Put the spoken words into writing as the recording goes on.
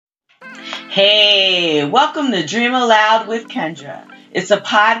Hey, welcome to Dream Aloud with Kendra. It's a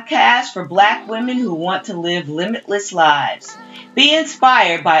podcast for Black women who want to live limitless lives. Be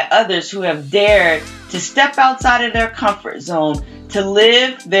inspired by others who have dared to step outside of their comfort zone to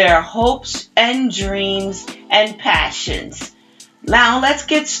live their hopes and dreams and passions. Now let's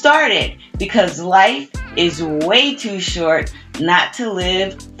get started because life is way too short not to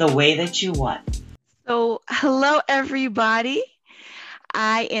live the way that you want. So, hello everybody.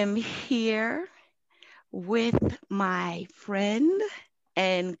 I am here with my friend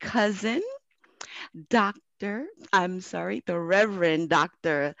and cousin, the Reverend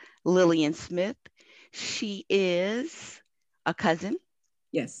Dr. Lillian Smith. She is a cousin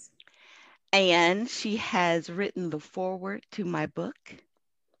Yes. and she has written the foreword to my book,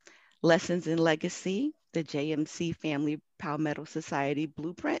 Lessons in Legacy, the JMC Family Palmetto Society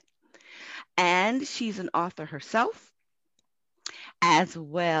Blueprint. And she's an author herself, as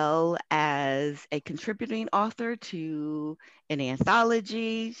well as a contributing author to an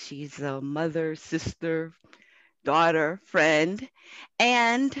anthology. She's a mother, sister, daughter, friend,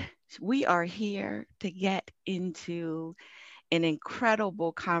 and we are here to get into an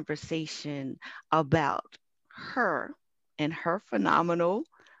incredible conversation about her and her phenomenal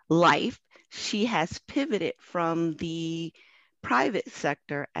life. She has pivoted from the private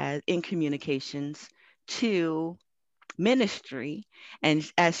sector in communications to ministry, and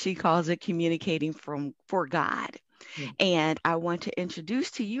as she calls it, communicating from for God. Yeah. And I want to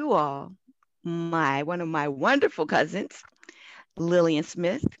introduce to you all my one of my wonderful cousins, Lillian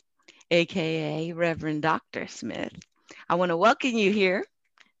Smith, aka Reverend Dr. Smith. I want to welcome you here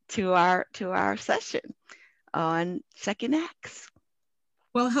to our session on Second Acts.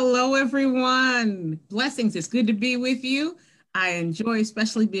 Well, hello, everyone. Blessings. It's good to be with you. I enjoy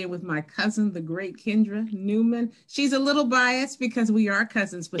especially being with my cousin, the great Kendra Newman. She's a little biased because we are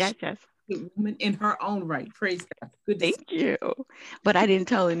cousins, but Yes, she's yes. a good woman in her own right. Praise God. Good to see Thank you. But I didn't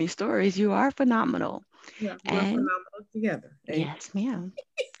tell any stories. You are phenomenal. you. Yeah, we're And phenomenal together. Amen. yes, ma'am.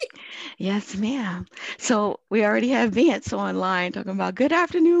 Yes, ma'am. So we already have Vance online talking about good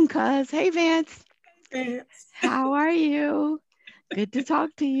afternoon, cuz. Hey, Vance. Vance. How are you? Good to talk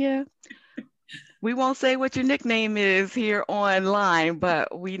to you. We won't say what your nickname is here online,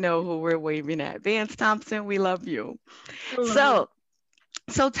 but we know who we're waving at. Vance Thompson, we love you. Hello.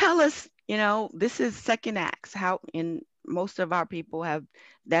 So tell us, this is Second Acts. How in most of our people have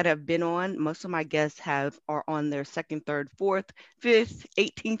been on, most of my guests are on their second, third, fourth, fifth,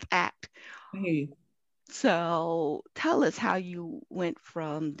 18th act. Hey. So tell us how you went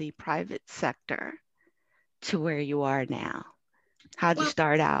from the private sector to where you are now. How'd you Well,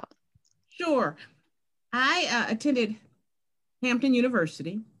 start out? sure. I attended Hampton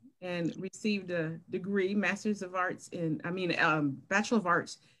University and received a degree, Bachelor of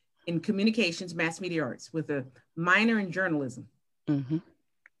Arts in Communications, Mass Media Arts, with a minor in journalism. Hmm.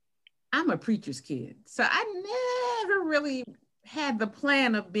 I'm a preacher's kid, so I never really had the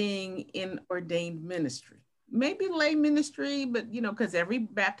plan of being in ordained ministry. Maybe lay ministry, but because every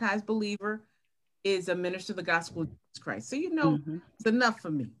baptized believer is a minister of the gospel of Jesus Christ. So Hmm. it's enough for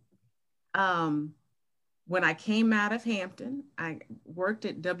me. Um, when I came out of Hampton, I worked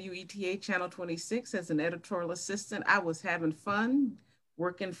at WETA Channel 26 as an editorial assistant. I was having fun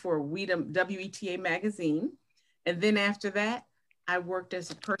working for WETA magazine. And then after that, I worked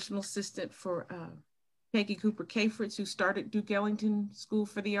as a personal assistant for Peggy Cooper Cafritz, who started Duke Ellington School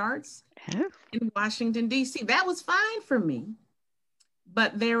for the Arts Yeah. in Washington, D.C. That was fine for me.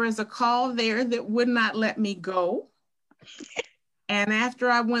 But there was a call there that would not let me go. And after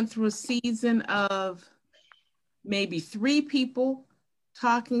I went through a season of maybe three people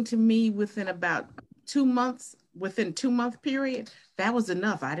talking to me within about 2 months, within 2 month period, that was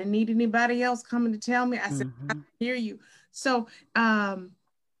enough. I didn't need anybody else coming to tell me. I said, I Hmm. hear you. So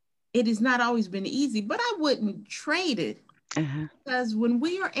it has not always been easy, but I wouldn't trade it, Uh-huh. because when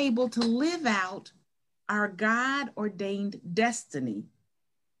we are able to live out our God ordained destiny,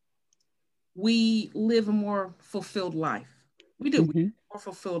 we live a more fulfilled life. We do. We Hmm. live more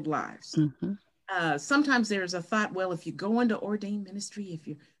fulfilled lives. Hmm. Sometimes there's a thought, well, if you go into ordained ministry, if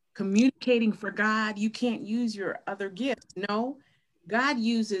you're communicating for God, you can't use your other gifts. No, God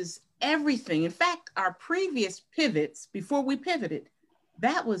uses everything. In fact, our previous pivots, before we pivoted,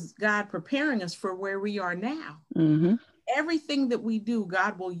 that was God preparing us for where we are now. Hmm. Everything that we do,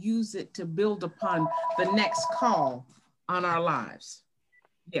 God will use it to build upon the next call on our lives.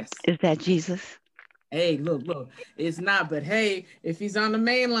 Yes. Is that Jesus? Hey, look, it's not, but hey, if he's on the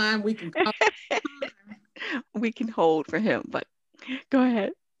main line, we can call. We can hold for him, but go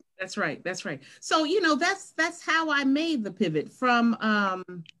ahead. That's right. That's right. So, that's how I made the pivot from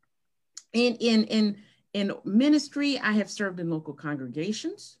In ministry, I have served in local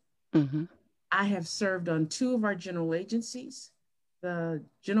congregations. Mm-hmm. I have served on 2 of our general agencies, the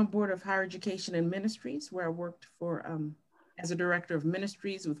General Board of Higher Education and Ministries, where I worked for as a director of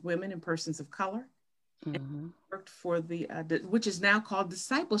ministries with women and persons of color. Mm-hmm. Worked for the which is now called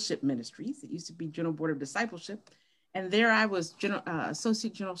Discipleship Ministries. It used to be General Board of Discipleship, and there I was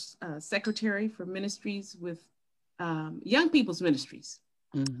Associate General Secretary for Ministries with Young People's Ministries.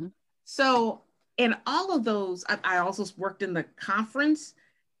 Mm-hmm. So in all of those, I also worked in the conference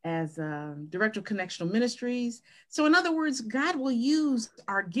as Director of Connectional Ministries. So in other words, God will use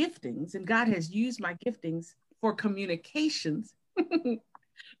our giftings, and God has used my giftings for communications,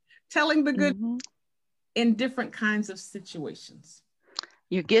 telling the good Mm-hmm. in different kinds of situations.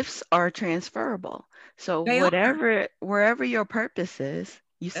 Your gifts are transferable. So They are. wherever your purpose is,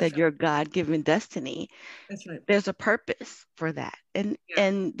 you That's said right. your God-given destiny, That's right. there's a purpose for that. And Yeah.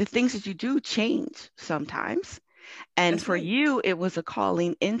 and the things that you do change sometimes. And That's for right. you, it was a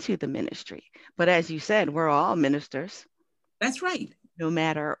calling into the ministry. But as you said, we're all ministers, That's right. no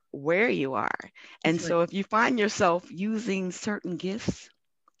matter where you are. And That's right. so if you find yourself using certain gifts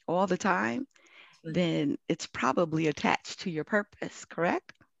all the time, Right. then it's probably attached to your purpose,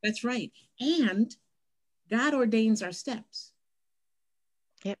 correct? That's right. And God ordains our steps.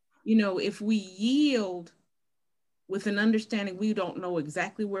 Yep. You know, if we yield with an understanding, we don't know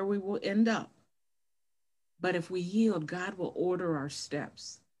exactly where we will end up. But if we yield, God will order our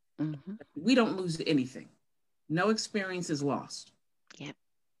steps. Mm-hmm. We don't lose anything. No experience is lost. Yep.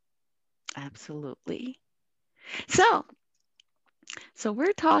 Absolutely. So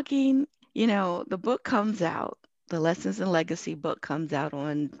we're talking, the book comes out, the Lessons in Legacy book comes out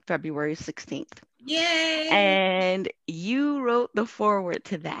on February 16th. Yay! And you wrote the foreword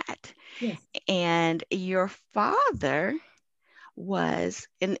to that. Yes. And your father was,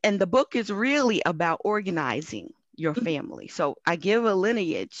 and the book is really about organizing your family. So I give a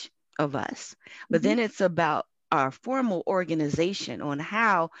lineage of us, but then it's about our formal organization on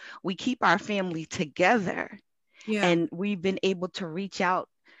how we keep our family together. Yeah. And we've been able to reach out,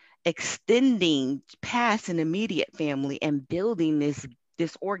 extending past an immediate family and building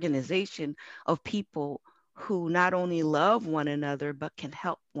this organization of people who not only love one another, but can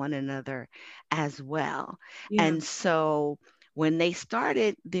help one another as well. Yeah. And so when they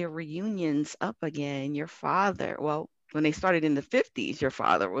started their reunions up again, your father, well, when they started in the 50s, your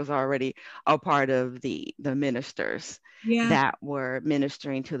father was already a part of the ministers that were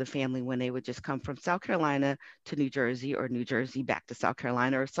ministering to the family when they would just come from South Carolina to New Jersey, or New Jersey back to South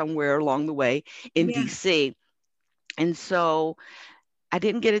Carolina, or somewhere along the way in DC. And so I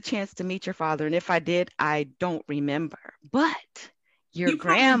didn't get a chance to meet your father. And if I did, I don't remember. But your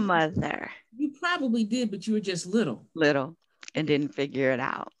grandmother. You probably did, but you were just little And didn't figure it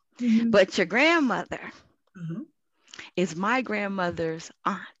out. Mm-hmm. But your grandmother is my grandmother's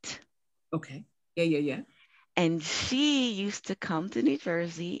aunt. Okay. Yeah. And she used to come to New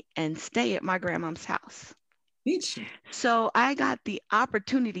Jersey and stay at my grandma's house. Did she? So I got the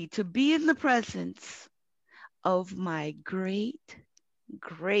opportunity to be in the presence of my great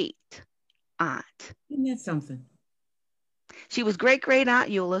aunt. Isn't that something? She was great Aunt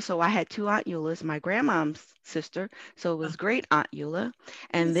Eula. So I had 2 Aunt Eulas, my grandmom's sister. So it was great Aunt Eula.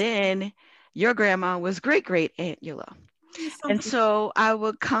 And then your grandma was great Aunt Eula. And so I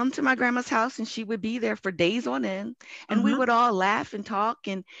would come to my grandma's house, and she would be there for days on end, and we would all laugh and talk.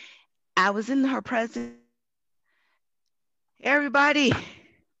 And I was in her presence. Everybody,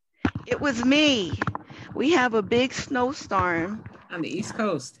 it was me. We have a big snowstorm on the East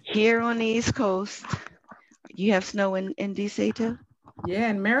Coast. Here on the East Coast. You have snow in DC too? Yeah,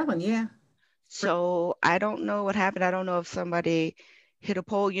 in Maryland, yeah. So I don't know what happened. I don't know if somebody hit a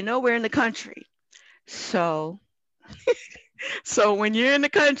pole. We're in the country. So when you're in the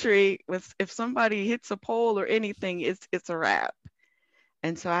country, if somebody hits a pole or anything, it's a wrap.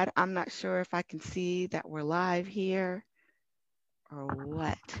 And so I'm not sure if I can see that we're live here or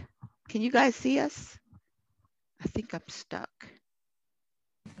what. Can you guys see us? I think I'm stuck.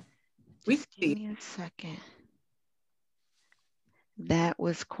 Just give me a second. That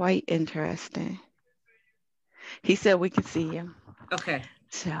was quite interesting. He said we could see you. Okay.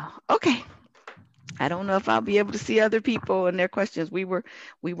 So, okay. I don't know if I'll be able to see other people and their questions. We were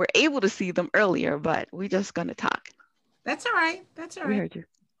able to see them earlier, but we're just going to talk. That's all right. We heard you.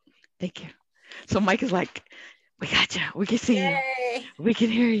 Thank you. So Mike is like, we got you. We can see you. We can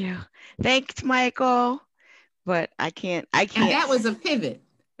hear you. Thanks, Michael. But I can't. And that was a pivot.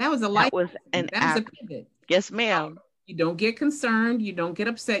 That was a pivot. Yes, ma'am. You don't get concerned. You don't get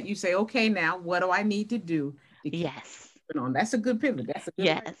upset. You say, okay, now what do I need to do? Yes. On? That's a good pivot. That's a good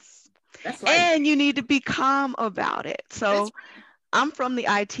yes. That's life. And you need to be calm about it. So That's I'm from the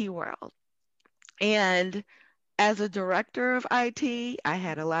IT world. And as a director of IT, I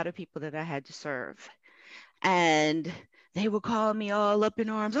had a lot of people that I had to serve. And they would call me all up in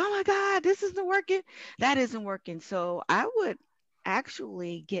arms. Oh my God, this isn't working. That isn't working. So I would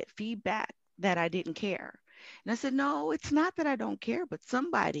actually get feedback that I didn't care. And I said, no, it's not that I don't care, but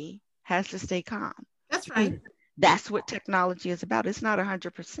somebody has to stay calm. that's Because right. that's what technology is about. It's not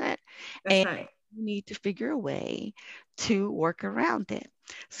 100%. That's And right. you need to figure a way to work around it.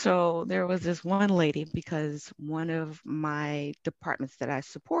 So there was this one lady, because one of my departments that I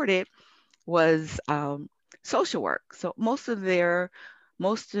supported was social work. So most of their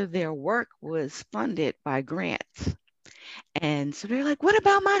work was funded by grants. And so they're like, what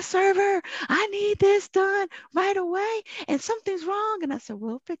about my server? I need this done right away. And something's wrong. And I said,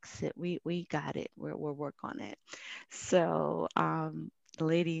 we'll fix it. We got it. We'll work on it. So the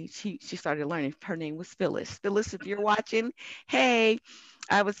lady, she started learning. Her name was Phyllis. Phyllis, if you're watching, hey,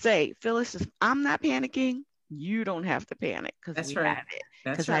 I would say, Phyllis, if I'm not panicking, you don't have to panic because That's we right. have it.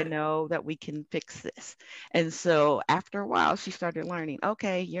 That's Because I right. know that we can fix this. And so after a while, she started learning,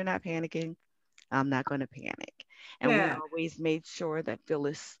 okay, you're not panicking. I'm not going to panic. And we Yeah. always made sure that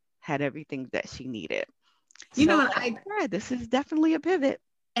Phyllis had everything that she needed. You know, So, and I yeah, this is definitely a pivot.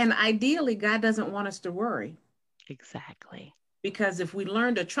 and ideally, God doesn't want us to worry, Exactly. because if we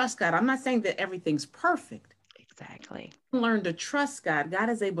learn to trust God, I'm not saying that everything's perfect. Exactly. Learn to trust God. God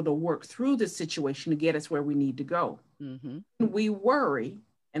is able to work through the situation to get us where we need to go. Mm-hmm. We worry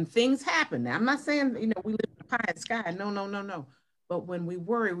and things happen. Now, I'm not saying, we live in a pie in the sky. No, no, no, no. But when we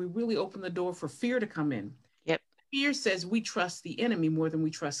worry, we really open the door for fear to come in. Yep. Fear says we trust the enemy more than we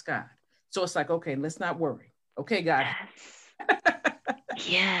trust God. So it's like, okay, let's not worry. Okay, God. Yes.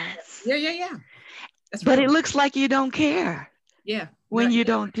 Yes. Yeah, yeah, yeah. That's But real. it looks like you don't care Yeah. when No, you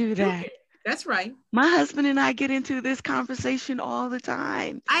don't do you that. care. That's right. My husband and I get into this conversation all the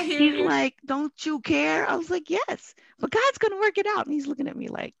time. I hear He's you. like, don't you care? I was like, yes, but God's going to work it out. And he's looking at me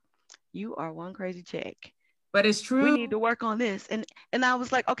like, you are one crazy chick. But it's We true. need to work on this. And I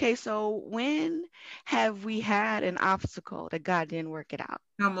was like, okay, so when have we had an obstacle that God didn't work it out?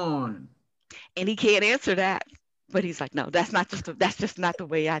 Come on. And he can't answer that. But he's like, no, that's just not the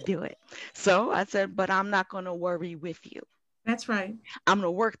way I do it. So I said, but I'm not going to worry with you. That's right. I'm going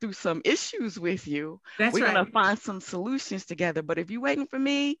to work through some issues with you. That's We're right. going to find some solutions together. But if you're waiting for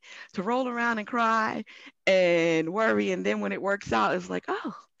me to roll around and cry and worry, and then when it works out, it's like,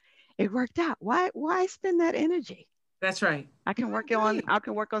 oh, it worked out. Why spend that energy? That's right. I can work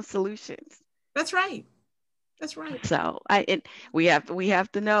on solutions. That's right. That's right. So we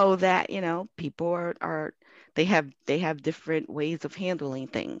have to know that, people are they have different ways of handling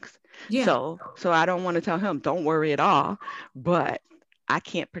things. Yeah. So I don't want to tell him don't worry at all, but I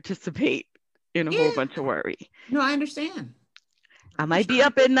can't participate in a whole Yeah. bunch of worry. No, I understand. I might be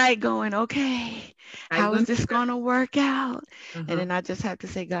up at night going, okay, how is this do going to work out? that? And then I just have to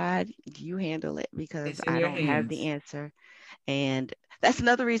say, God, you handle it, because It's in I your don't have hands. the answer. And that's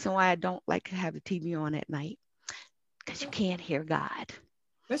another reason why I don't like to have the TV on at night, because you can't hear God.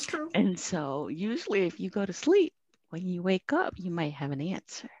 That's true. And so usually if you go to sleep, when you wake up, you might have an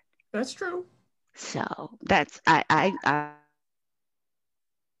answer. That's true. So that's I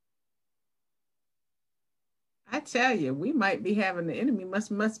I tell you, we might be having the enemy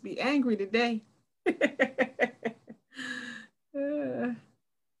must be angry today. Uh,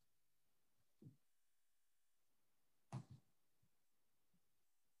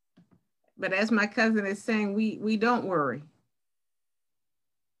 but as my cousin is saying, we don't worry.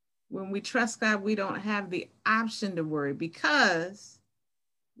 When we trust God, we don't have the option to worry, because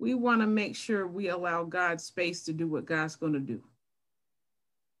we want to make sure we allow God space to do what God's going to do.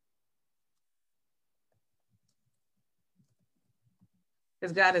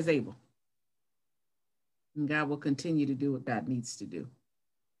 Because God is able. And God will continue to do what God needs to do.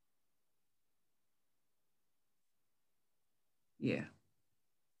 Yeah.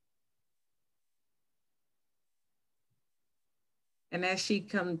 And as she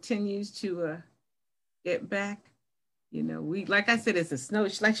continues to get back, we, like I said, it's a snow,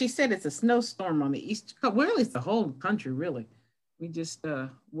 like she said, it's a snowstorm on the east coast. Well, it's the whole country, really. We just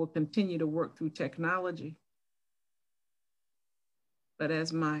will continue to work through technology. But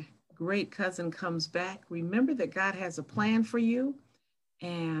as my great cousin comes back, remember that God has a plan for you.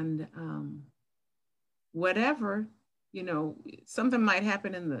 And whatever, something might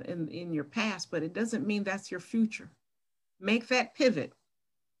happen in your past, but it doesn't mean that's your future. Make that pivot.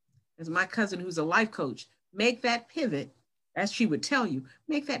 As my cousin, who's a life coach, make that pivot, as she would tell you,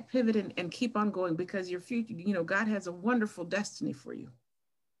 make that pivot and keep on going, because your future, God has a wonderful destiny for you.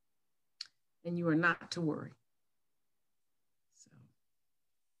 and you are not to worry. So,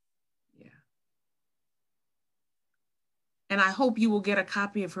 yeah. And I hope you will get a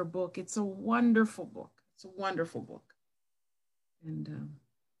copy of her book. It's a wonderful book. It's a wonderful book. And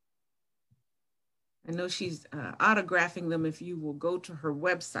I know she's autographing them if you will go to her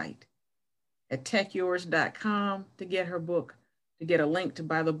website at techyours.com to get her book, to get a link to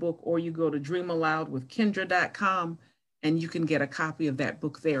buy the book, or you go to dreamaloudwithkendra.com and you can get a copy of that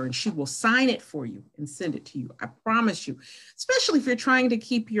book there, and she will sign it for you and send it to you. I promise you, especially if you're trying to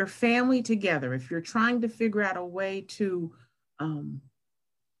keep your family together, if you're trying to figure out a way to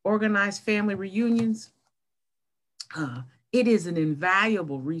organize family reunions, it is an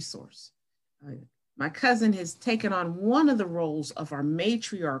invaluable resource. My cousin has taken on one of the roles of our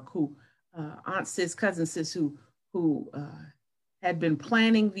matriarch, who Aunt Sis, Cousin Sis, who had been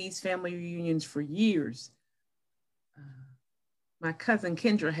planning these family reunions for years. My cousin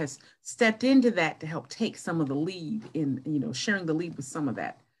Kendra has stepped into that to help take some of the lead in, sharing the lead with some of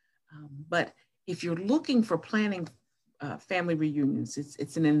that. But if you're looking for planning family reunions,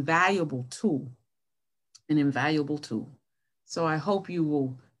 it's an invaluable tool, So I hope you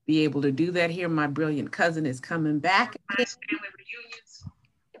will be able to do that here. My brilliant cousin is coming back. Family reunions.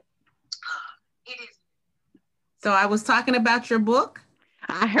 So I was talking about your book.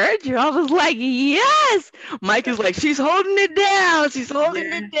 I heard you. I was like, yes. Mike is like, she's holding it down. She's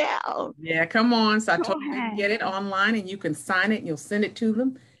holding it down. Yeah, come on. So I told you to get it online and you can sign it and you'll send it to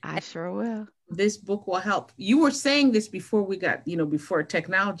them. I sure will. This book will help. You were saying this before we got, before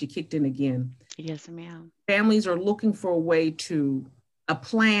technology kicked in again. Yes, ma'am. Families are looking for a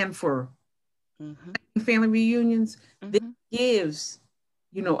plan for family reunions. This gives,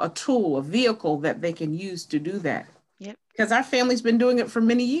 a tool, a vehicle that they can use to do that. Yep. Because our family's been doing it for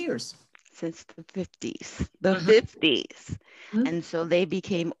many years. Since the 50s. The 50s. And so they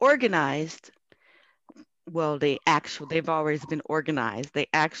became organized. Well, they've always been organized. They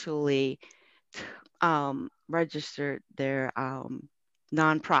actually registered their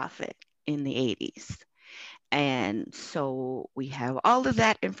nonprofit in the 80s. And so we have all of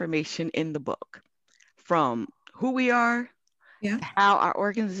that information in the book, from who we are, how our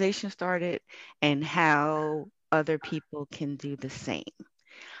organization started, and how other people can do the same.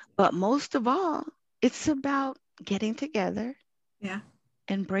 But most of all, it's about getting together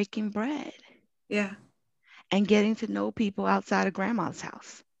and breaking bread. Yeah. And getting to know people outside of grandma's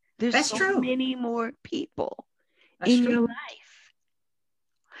house. There's so many more people in your life.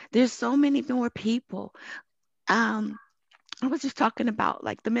 There's so many more people. I was just talking about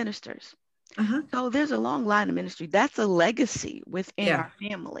like the ministers. So there's a long line of ministry. That's a legacy within our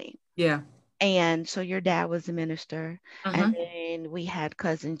family. Yeah. And so your dad was a minister. And then we had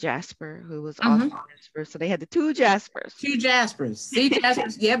cousin Jasper, who was also a minister. So they had the two Jaspers. C. Jaspers. Yep.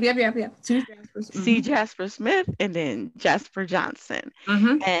 Two Jaspers. C. Jasper Smith and then Jasper Johnson.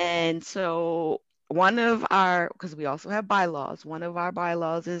 And so because we also have bylaws, one of our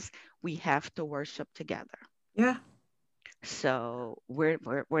bylaws is we have to worship together. Yeah. So we're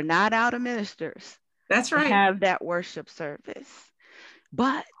not out of ministers. That's right. We have that worship service.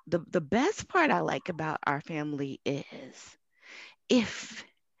 But the best part I like about our family is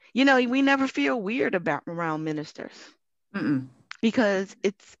we never feel weird around ministers. Because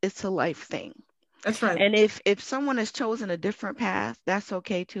it's a life thing. That's right. And if someone has chosen a different path, that's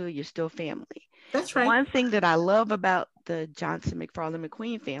okay too. You're still family. That's right. One thing that I love about the Johnson McFarland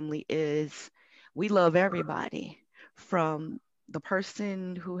McQueen family is we love everybody, from the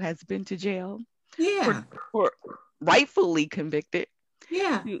person who has been to jail for rightfully convicted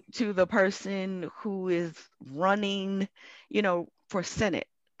to the person who is running, for Senate,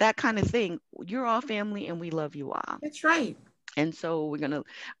 that kind of thing. You're all family and we love you all. That's right. And so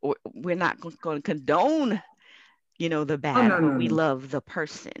we're not going to condone, the bad. No. We love the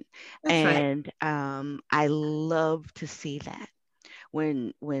person. That's right. I love to see that.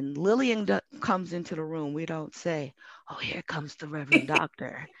 When Lillian comes into the room, we don't say, oh, here comes the Reverend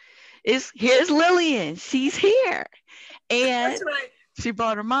Doctor. Here's Lillian. She's here. And that's right. She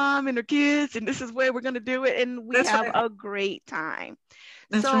brought her mom and her kids, and this is where we're going to do it. And we have a great time.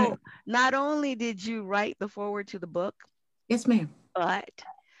 That's right. Not only did you write the foreword to the book. Yes, ma'am. But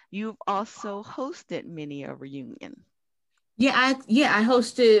you've also hosted many a reunion. Yeah, I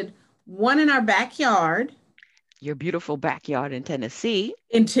hosted one in our backyard. Your beautiful backyard in Tennessee.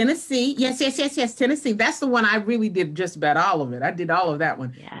 Yes, Tennessee. That's the one I really did just about all of it. I did all of that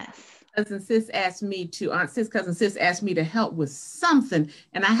one. Yes. Cousin Sis asked me cousin Sis asked me to help with something,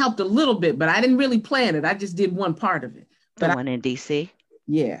 and I helped a little bit, but I didn't really plan it. I just did one part of it. The one in DC.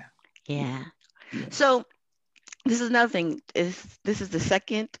 Yeah. Yeah. So this is another thing. This is the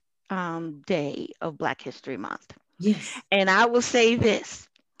second day of Black History Month. Yes. And I will say this.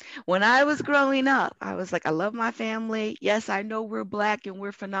 When I was growing up, I was like, I love my family. Yes, I know we're Black and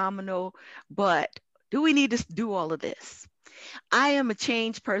we're phenomenal, but do we need to do all of this? I am a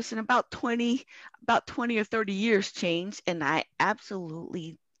changed person, about 20 or 30 years changed, and I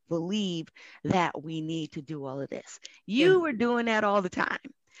absolutely believe that we need to do all of this. You were doing that all the time.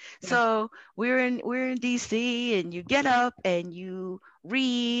 Yeah. So we're in DC, and you get up and you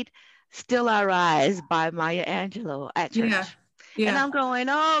read Still I Rise by Maya Angelou at church. Yeah. Yeah. And I'm going,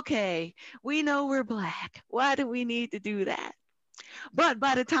 oh, okay, we know we're Black. Why do we need to do that? But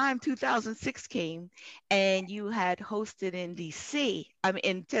by the time 2006 came and you had hosted in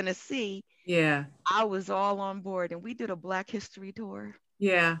in Tennessee, Yeah. I was all on board, and we did a Black History tour.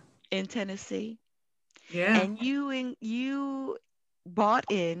 Yeah. In Tennessee. Yeah. And you brought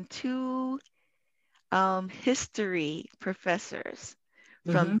in two history professors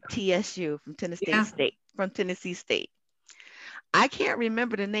from TSU, from Tennessee State. I can't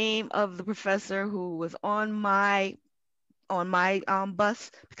remember the name of the professor who was on my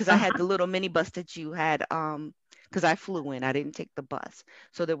bus, because I had the little mini bus that you had, because I flew in. I didn't take the bus.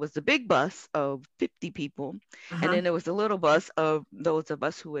 So there was the big bus of 50 people, and then there was the little bus of those of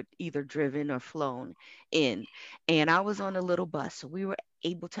us who had either driven or flown in. And I was on a little bus, so we were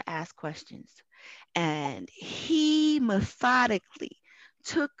able to ask questions. And he methodically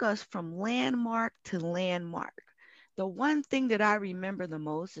took us from landmark to landmark. The one thing that I remember the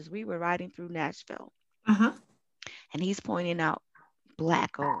most is we were riding through Nashville. And he's pointing out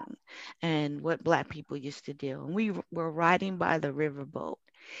Black owned and what Black people used to do. And we were riding by the riverboat,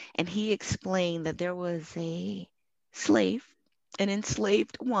 and he explained that there was an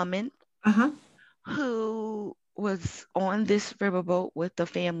enslaved woman who was on this riverboat with the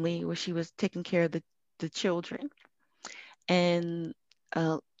family where she was taking care of the children. And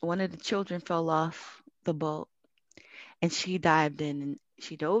one of the children fell off the boat, and she dove in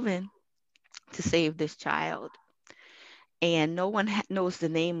to save this child. And no one knows the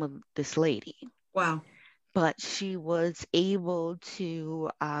name of this lady. Wow. But she was able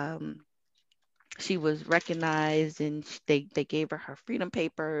to, she was recognized, and they gave her freedom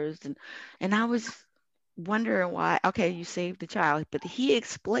papers. And I was wondering why, okay, you saved the child. But he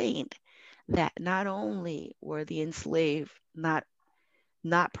explained that not only were the enslaved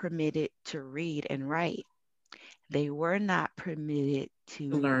not permitted to read and write, they were not permitted to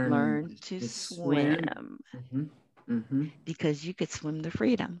learn to swim. Because you could swim to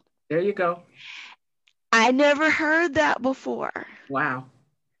freedom. There you go. I never heard that before. Wow.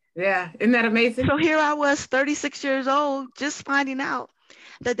 Yeah. Isn't that amazing? So here I was, 36 years old, just finding out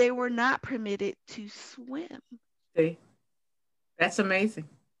that they were not permitted to swim. See, that's amazing.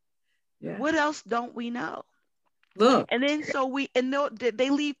 Yeah. What else don't we know? Look. And then they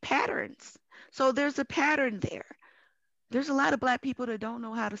leave patterns. So there's a pattern there. There's a lot of Black people that don't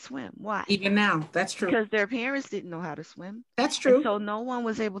know how to swim. Why? Even now, that's true. Because their parents didn't know how to swim. That's true. And so no one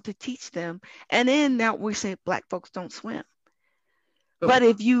was able to teach them. And then now we say Black folks don't swim. But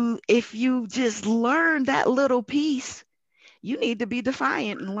if you just learn that little piece, you need to be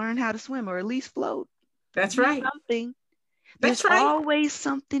defiant and learn how to swim, or at least float. That's right. Something. That's There's right. always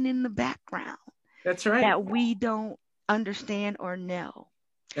something in the background. That's right. That we don't understand or know.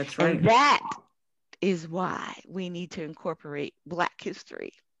 That's right. And that is why we need to incorporate Black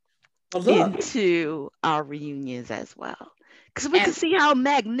history into our reunions as well. Because we can see how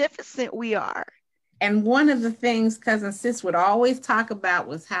magnificent we are. And one of the things Cousin Sis would always talk about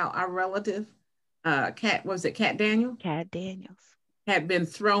was how our relative, Cat Daniels? Cat Daniels. Had been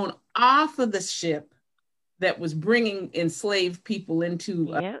thrown off of the ship that was bringing enslaved people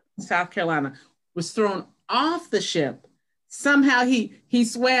into South Carolina, was thrown off the ship. Somehow he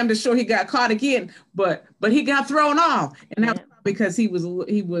swam to shore. He got caught again, but he got thrown off, and that was because he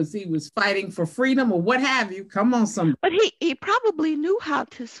was fighting for freedom or what have you. Come on, somebody. But he probably knew how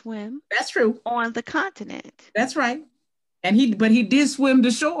to swim. That's true. On the continent. That's right. And he did swim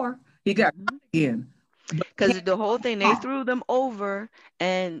to shore. He got caught again. Because the whole thing, they threw them over,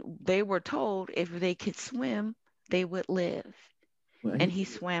 and they were told if they could swim, they would live. Well, and he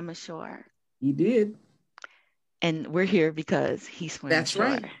swam ashore. He did. And we're here because he swam ashore.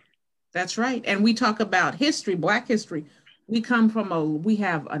 Right. That's right. And we talk about history, Black history. We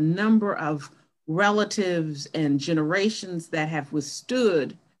have a number of relatives and generations that have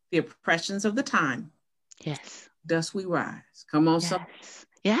withstood the oppressions of the time. Yes. Thus we rise. Come on, son.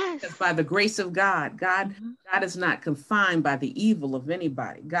 Yes. By the grace of God, God is not confined by the evil of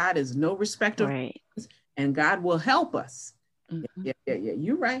anybody. God is no respecter of persons, and God will help us. Yeah.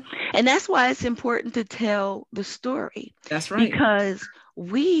 You're right. And that's why it's important to tell the story. That's right. Because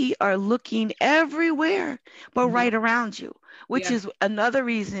we are looking everywhere but right around you, which Yeah. is another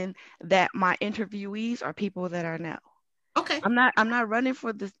reason that my interviewees are people that I know. Okay. I'm not running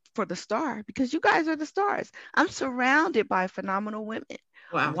for the star, because you guys are the stars. I'm surrounded by phenomenal women.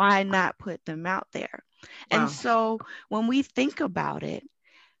 Wow. Why not put them out there? And Wow. so when we think about it,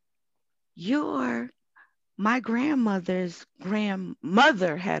 my grandmother's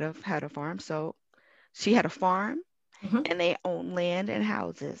grandmother had a farm. So she had a farm, and they owned land and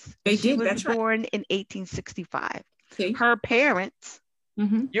houses. They She did. was That's right. born in 1865. See? Her parents,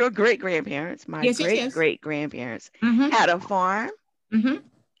 your great grandparents, my Yes, yes, great yes. great grandparents, Mhm. had a farm, Mhm.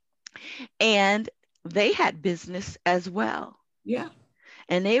 and they had business as well. Yeah.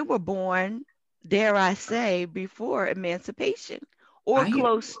 And they were born, dare I say, before emancipation or I hear.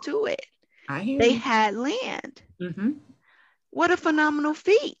 close to it. I hear They you. had land. Mhm. What a phenomenal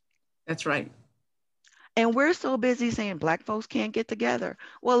feat. That's right. And we're so busy saying Black folks can't get together.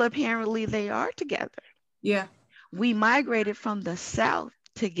 Well, apparently they are together. Yeah. We migrated from the South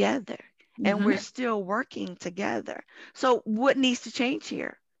together, and Mhm. we're still working together. So what needs to change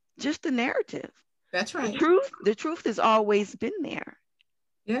here? Just the narrative. That's right. The truth has always been there,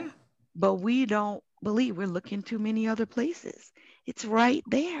 Yeah. but we don't believe. We're looking too many other places. It's right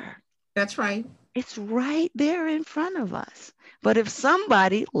there. That's right. It's right there in front of us. But if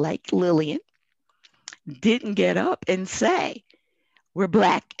somebody like Lillian didn't get up and say, we're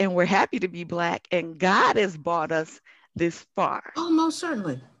Black and we're happy to be Black and God has brought us this far, Oh, most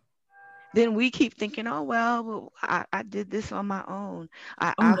certainly. then we keep thinking, oh, well, I did this on my own.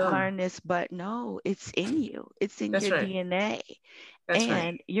 Oh, I've no. learned this, but no, it's in you. It's in That's your right. DNA. That's right.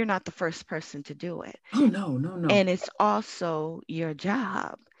 And you're not the first person to do it. Oh, no, no, no. And it's also your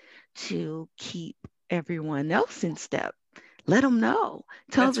job to keep everyone else in step. Let them know.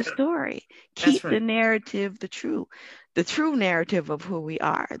 Tell That's the right. story. That's Keep the right. narrative the true narrative of who we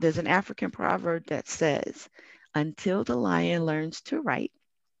are. There's an African proverb that says, until the lion learns to write,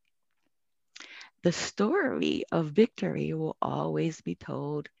 the story of victory will always be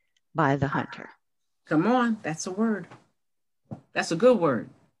told by the hunter. Come on. That's a word. That's a good word.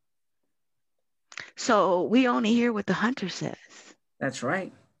 So we only hear what the hunter says. That's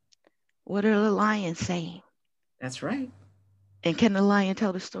right. What are the lions saying? That's right. And can the lion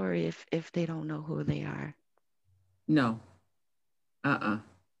tell the story if they don't know who they are? No.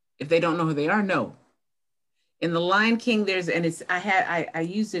 If they don't know who they are, no. In The Lion King, I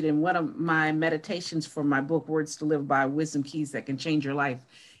used it in one of my meditations for my book, Words to Live By, Wisdom Keys That Can Change Your Life.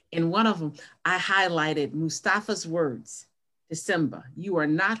 In one of them, I highlighted Mustafa's words to Simba: you are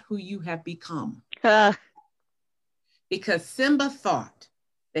not who you have become. Because Simba thought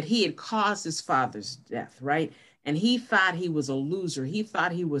that he had caused his father's death, right? And he thought he was a loser. He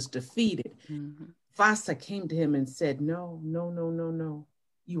thought he was defeated. Mufasa came to him and said, no, no, no, no, no.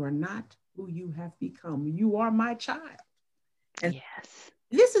 You are not who you have become. You are my child. And yes,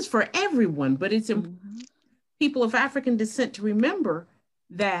 this is for everyone, but it's people of African descent to remember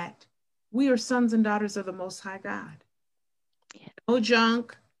that we are sons and daughters of the Most High God. Yeah. No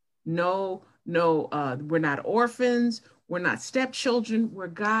junk, no, we're not orphans, we're not stepchildren, we're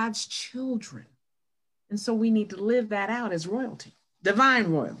God's children. And so we need to live that out as royalty, divine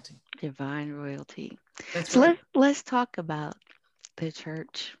royalty. Divine royalty. That's so right. let's talk about the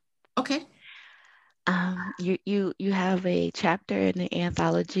church. Okay. You have a chapter in the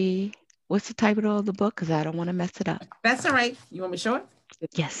anthology. What's the title of the book? Because I don't want to mess it up. That's all right. You want me to show it?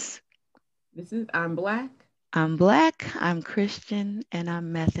 Yes. This is I'm Black. I'm Black, I'm Christian, and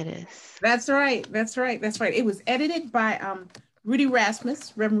I'm Methodist. That's right. That's right. That's right. It was edited by Rudy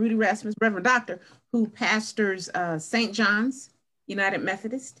Rasmus, Reverend Rudy Rasmus, Reverend Doctor, who pastors St. John's United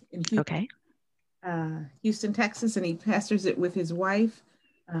Methodist in Houston, Texas, and he pastors it with his wife,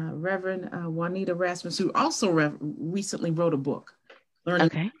 Reverend Juanita Rasmus, who also recently wrote a book.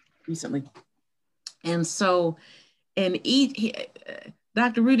 Recently. And so,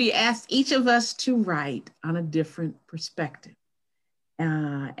 Dr. Rudy asked each of us to write on a different perspective.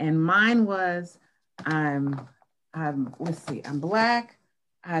 And mine was, let's see, I'm Black,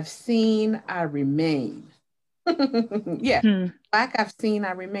 I've seen, I remain. Yeah, Black, I've seen,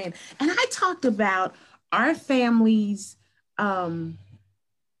 I remain. And I talked about our families.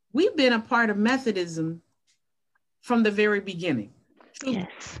 We've been a part of Methodism from the very beginning.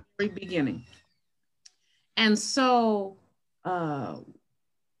 Yes. Very beginning. And so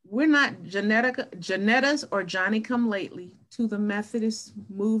we're not Janetta's or Johnny come lately to the Methodist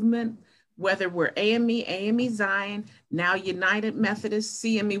movement, whether we're AME Zion, now United Methodist,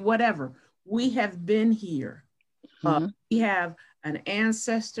 CME, whatever. We have been here. We have an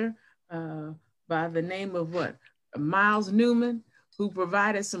ancestor by the name of Miles Newman, who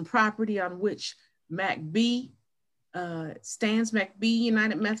provided some property on which MacB stands. MacB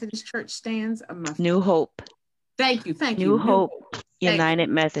United Methodist Church stands. New Hope. Thank you. New Hope United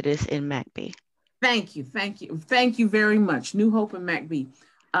Methodist in MacB. Thank you very much. New Hope and MacB.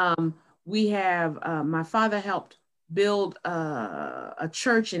 We have, my father helped build a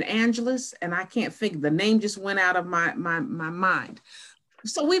church in Angeles, and I can't think, the name just went out of my mind.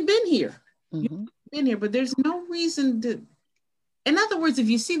 So we've been here. Mm-hmm. Been here, but there's no reason to, in other words, if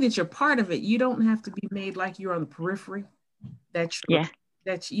you see that you're part of it, you don't have to be made like you're on the periphery, that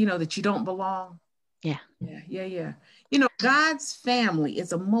you don't belong. Yeah. God's family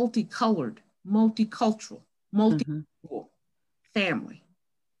is a multicolored, multicultural, multicultural family.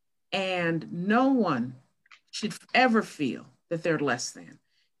 And no one should ever feel that they're less than.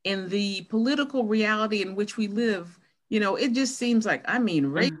 In the political reality in which we live, it just seems like,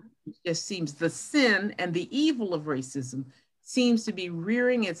 race just seems, the sin and the evil of racism seems to be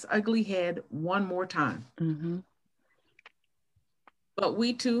rearing its ugly head one more time. Mm-hmm. But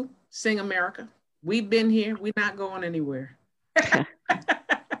we too sing America. We've been here. We're not going anywhere.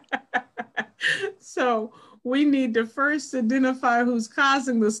 So we need to first identify who's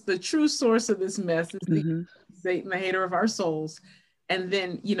causing this, the true source of this mess is Satan, the hater of our souls, and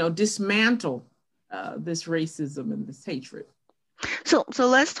then, dismantle this racism and this hatred. So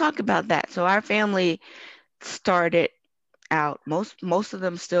let's talk about that. So our family started out, most of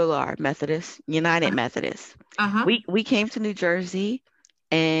them still are Methodist, United Methodist. We came to New Jersey,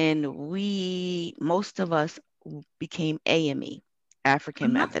 and most of us became AME,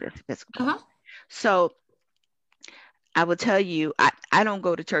 African Methodist Episcopal. So I will tell you, I don't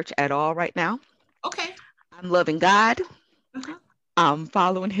go to church at all right now. Okay. I'm loving God. I'm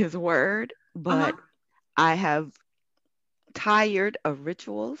following his word, but I have tired of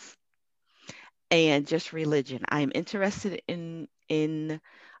rituals and just religion. I'm interested in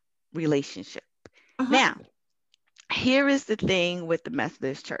relationship. Now, here is the thing with the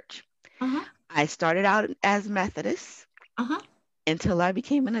Methodist Church. I started out as Methodist until I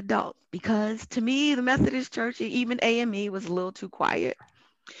became an adult, because to me, the Methodist Church, even AME, was a little too quiet.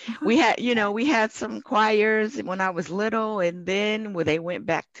 We had some choirs when I was little, and then when they went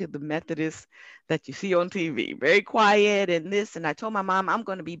back to the Methodist that you see on TV, very quiet and this. And I told my mom, I'm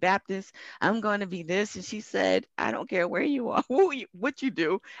going to be Baptist. I'm going to be this. And she said, I don't care where you are, what you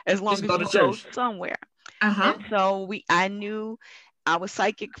do, as long as you go somewhere. And so I knew, I was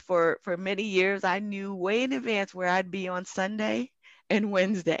psychic for many years. I knew way in advance where I'd be on Sunday and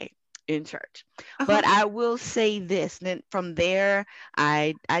Wednesday in church. But I will say this, then from there,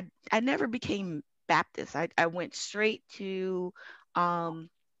 I never became Baptist. I went straight to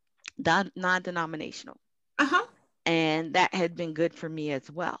non-denominational. And that had been good for me as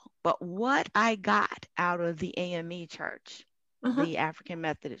well. But what I got out of the AME church, the African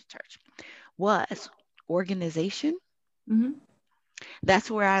Methodist Church, was organization. That's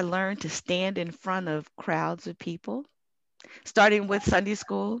where I learned to stand in front of crowds of people, starting with Sunday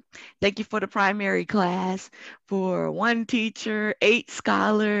school. Thank you for the primary class, for one teacher, 8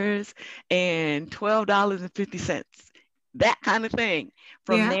 scholars, and $12.50. That kind of thing.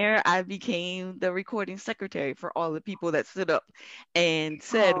 From there, I became the recording secretary for all the people that stood up and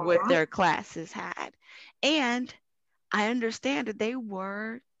said what their classes had. And I understand that they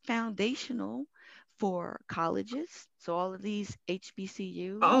were foundational for colleges. So all of these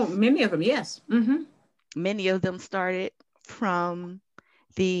HBCUs. Oh, many of them, yes. Many of them started from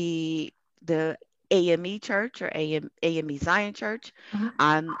the AME Church or AME Zion Church.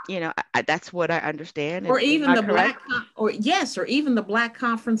 That's what I understand. Or even the even the black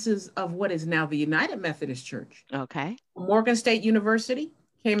conferences of what is now the United Methodist Church. Okay. Morgan State University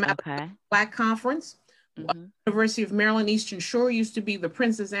came out of the Black Conference. University of Maryland Eastern Shore used to be the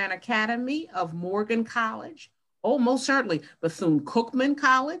Princess Anne Academy of Morgan College. Oh, most certainly. Bethune-Cookman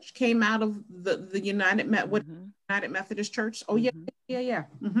College came out of the United Methodist Church. Oh, yeah.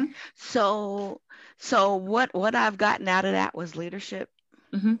 So what I've gotten out of that was leadership,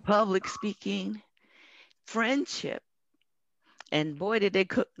 public speaking, friendship, and boy, did they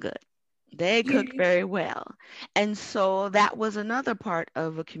cook good. They cooked very well. And so that was another part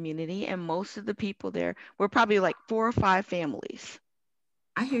of a community, and most of the people there were probably like 4 or 5 families.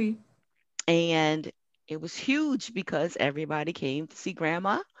 I hear you. And it was huge because everybody came to see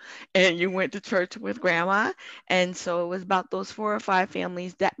grandma, and you went to church with grandma. And so it was about those 4 or 5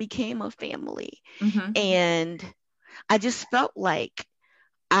 families that became a family. And I just felt like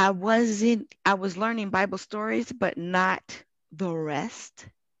I was learning Bible stories, but not the rest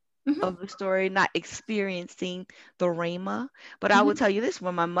of the story, not experiencing the Rhema. But I will tell you this,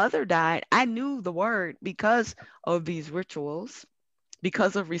 when my mother died, I knew the word because of these rituals.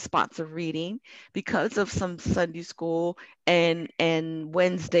 because of responsive reading, because of some Sunday school and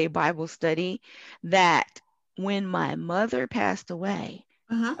Wednesday Bible study, that when my mother passed away,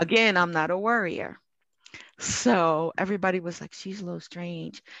 again, I'm not a worrier. So everybody was like, she's a little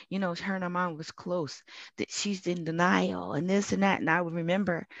strange. You know, her and her mom was close, that she's in denial and this and that. And I would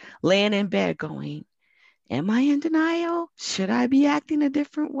remember laying in bed going, am I in denial? Should I be acting a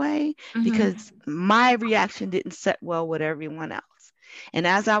different way? Because my reaction didn't set well with everyone else. And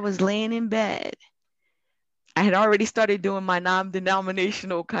as I was laying in bed, I had already started doing my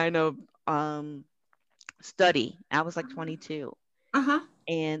non-denominational kind of study. I was like 22.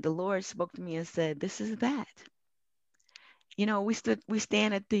 And the Lord spoke to me and said, this is that. You know, we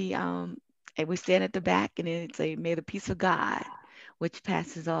stand at the back, and it's a may the peace of God, which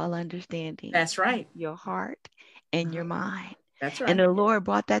passes all understanding. That's right. Your heart and your mind. That's right. And the Lord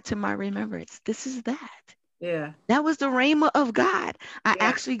brought that to my remembrance. This is that. Yeah. That was the rhema of God. I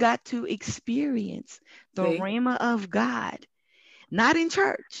actually got to experience the rhema of God, not in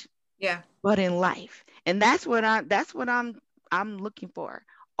church, but in life. And that's what I'm looking for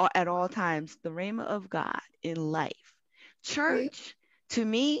at all times, the rhema of God in life. Church, to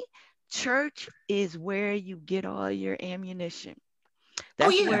me, church is where you get all your ammunition.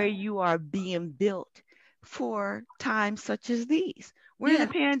 That's where you are being built for times such as these. We're in a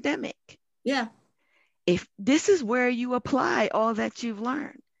pandemic. Yeah. If this is where you apply all that you've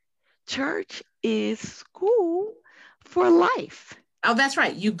learned, church is school for life. Oh, that's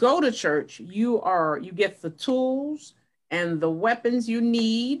right. You go to church, you get the tools and the weapons you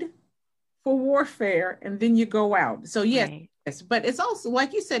need for warfare, and then you go out. So yes, but it's also,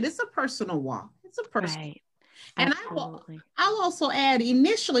 like you said, it's a personal walk. It's a personal. Right. And I'll also add,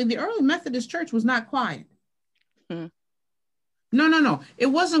 initially, the early Methodist Church was not quiet. No. It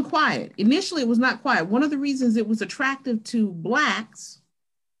wasn't quiet. Initially, it was not quiet. One of the reasons it was attractive to Blacks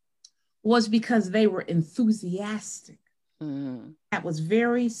was because they were enthusiastic. That was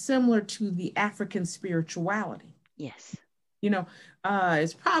very similar to the African spirituality. Yes. You know,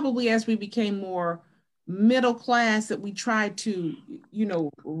 it's probably as we became more middle class that we tried to, you know,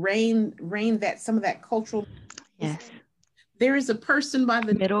 rein that some of that cultural. Yes. There is a person by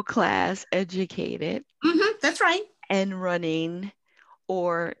the middle class, educated. That's right. And running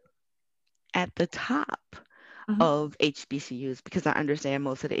or at the top of HBCUs, because I understand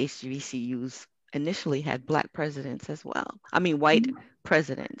most of the HBCUs initially had Black presidents as well. I mean, white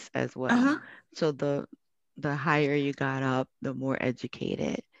presidents as well. So the higher you got up, the more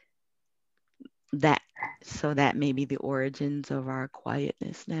educated. That may be the origins of our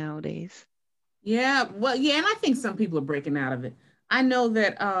quietness nowadays. Yeah, well, yeah, and I think some people are breaking out of it. I know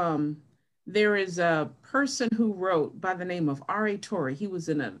that there is a person who wrote by the name of R.A. Torrey. He was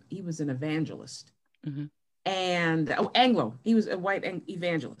an evangelist, and Anglo. He was a white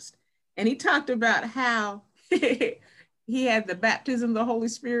evangelist, and he talked about how he had the baptism of the Holy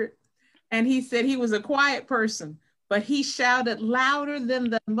Spirit, and he said he was a quiet person, but he shouted louder than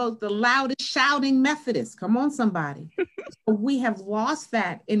the loudest shouting Methodist. Come on, somebody. So we have lost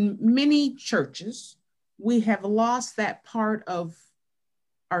that in many churches. We have lost that part of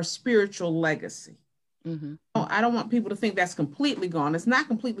our spiritual legacy. I don't want people to think that's completely gone. It's not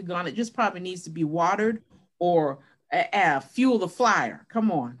completely gone. It just probably needs to be watered or fuel the flyer.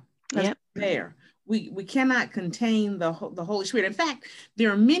 Come on. There. We cannot contain the Holy Spirit. In fact,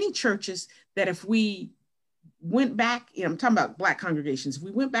 there are many churches that if we went back, I'm talking about Black congregations, if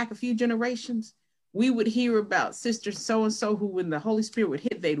we went back a few generations, we would hear about Sister so-and-so who, when the Holy Spirit would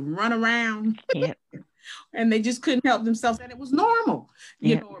hit, they'd run around. And they just couldn't help themselves, and it was normal.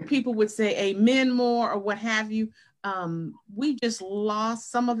 You know, or people would say amen more or what have you. We just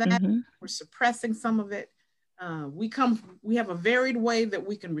lost some of that. We're suppressing some of it. We have a varied way that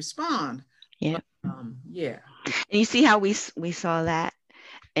we can respond. But, And you see how we saw that,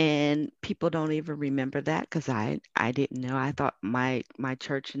 and people don't even remember that, because I didn't know. I thought my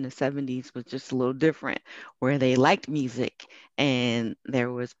church in the 70s was just a little different, where they liked music, and there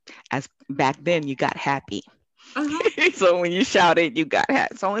was, as back then, you got happy. So when you shouted, you got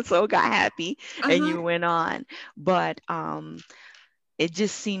so-and-so got happy, and you went on. But it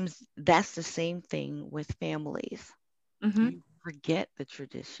just seems that's the same thing with families. You forget the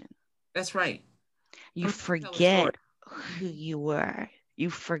tradition. That's right. You forget who you were. You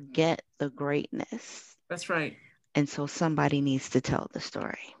forget the greatness. That's right. And so somebody needs to tell the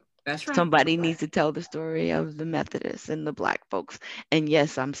story. That's right. Somebody needs to tell the story of the Methodists and the Black folks. And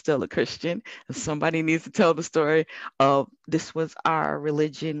yes, I'm still a Christian. Somebody needs to tell the story of this was our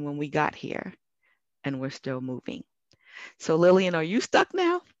religion when we got here, and we're still moving. So Lillian, are you stuck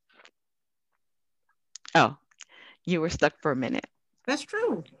now? Oh, you were stuck for a minute. That's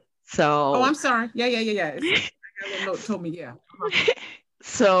true. So, Oh, I'm sorry. Yeah. I got a little note told me, yeah.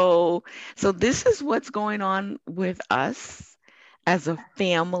 so this is what's going on with us as a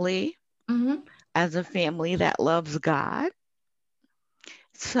family, Mm-hmm. as a family that loves God.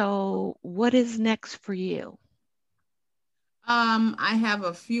 So, what is next for you? I have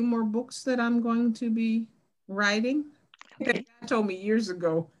a few more books that I'm going to be writing. Okay. God told me years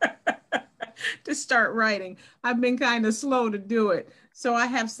ago to start writing. I've been kind of slow to do it. So I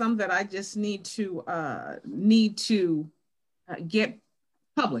have some that I just need to get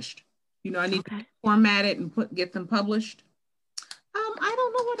published. You know, I need to Okay. format it and get them published. I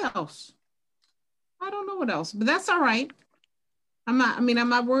don't know what else. I don't know what else, but that's all right. I'm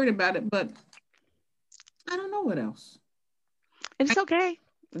not worried about it, but I don't know what else. It's okay.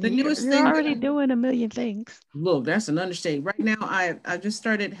 The newest You're thing that already doing a million things. look, that's an understatement. Right now, I just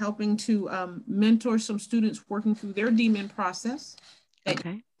started helping to mentor some students working through their DMin process at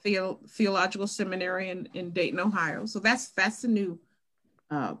Okay. Theological Seminary in Dayton, Ohio. So that's the new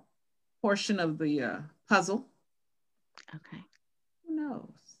uh, portion of the puzzle. Okay. Who knows?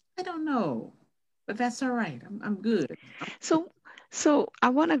 I don't know, but that's all right. I'm good. So I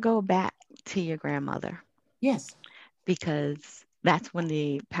want to go back to your grandmother Yes. because that's when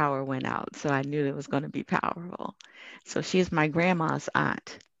the power went out. So I knew it was going to be powerful. So she's my grandma's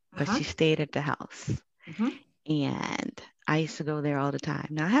aunt, but Uh-huh. she stayed at the house. Mm-hmm. And I used to go there all the time.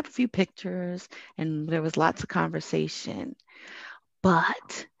 Now I have a few pictures and there was lots of conversation,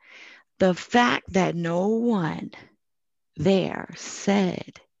 but the fact that no one there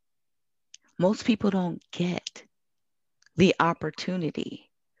said, most people don't get the opportunity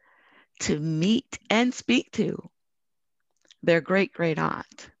to meet and speak to their great great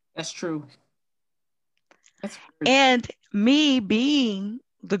aunt. That's true. That's true. And me being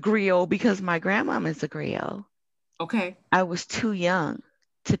the griot, because my grandmom is a griot, Okay. I was too young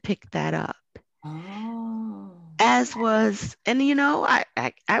to pick that up. Oh. As was, and you know,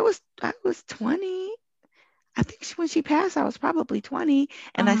 I was 20. I think when she passed, I was probably 20,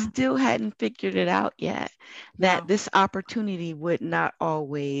 and I still hadn't figured it out yet that this opportunity would not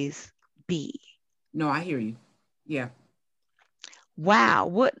always be. No, I hear you. Yeah. Wow,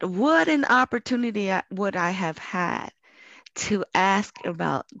 what an opportunity would I have had to ask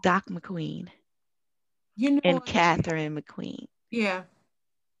about Doc McQueen You know, and Catherine McQueen. yeah.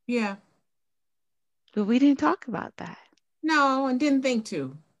 Yeah. But we didn't talk about that. No, and didn't think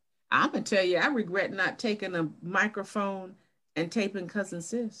to. I'm gonna tell you, I regret not taking a microphone and taping Cousin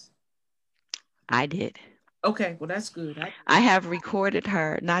Sis. I did. Okay, well that's good. I have recorded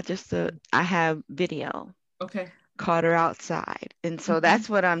her, not just I have video. Okay. Caught her outside. And so that's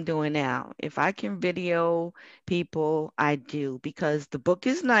what I'm doing now. If I can video people, I do, because the book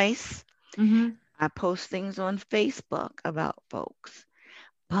is nice. Mm-hmm. I post things on Facebook about folks.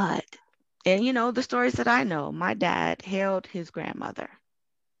 But, and you know, the stories that I know, my dad held his grandmother,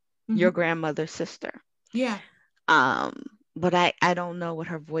 your grandmother's sister. Yeah. But I don't know what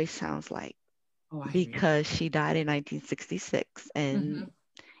her voice sounds like because she died in 1966. And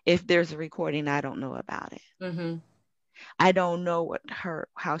if there's a recording, I don't know about it. Mm-hmm. I don't know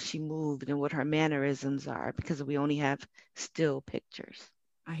how she moved and what her mannerisms are because we only have still pictures.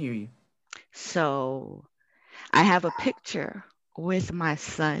 I hear you. So I have a picture with my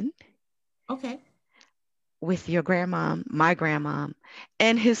son. Okay. With your grandmom, my grandmom,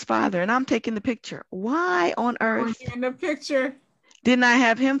 and his father, and I'm taking the picture. Why on earth in the picture didn't I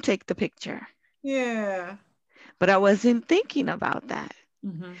have him take the picture? Yeah. But I wasn't thinking about that.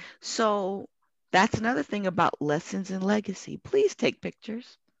 Mm-hmm. So that's another thing about lessons and legacy. Please take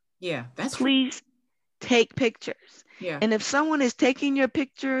pictures. Yeah, that's please take pictures. Yeah. And if someone is taking your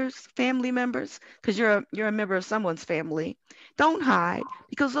pictures, family members, because you're a member of someone's family, don't hide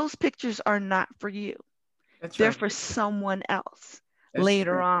because those pictures are not for you. They're for someone else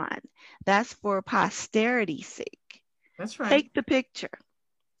later on. That's for posterity's sake. That's right. Take the picture.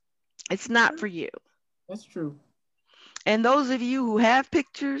 It's not for you. That's true. And those of you who have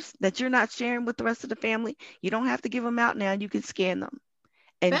pictures that you're not sharing with the rest of the family, you don't have to give them out now. You can scan them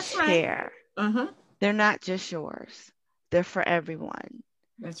and share. Right. Uh-huh. They're not just yours. They're for everyone.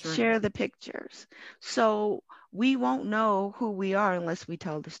 That's right. Share the pictures. So we won't know who we are unless we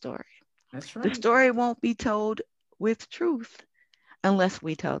tell the story. That's right. The story won't be told with truth unless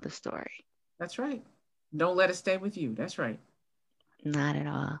we tell the story. That's right. Don't let it stay with you. That's right. Not at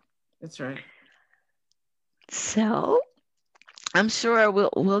all. That's right. So I'm sure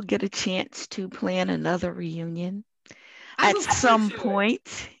we'll get a chance to plan another reunion at some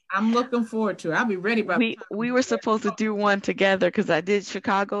point I'm looking forward to it. I'll be ready by the We time we were supposed to do one together because I did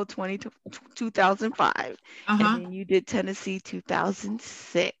Chicago 2005, and Uh-huh. then you did Tennessee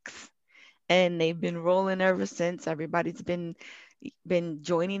 2006, and they've been rolling ever since. Everybody's been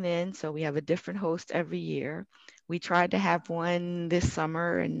joining in, so we have a different host every year. We tried to have one this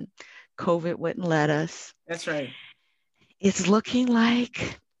summer, and COVID wouldn't let us. That's right. It's looking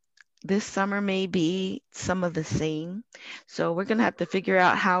like this summer may be some of the same. So we're going to have to figure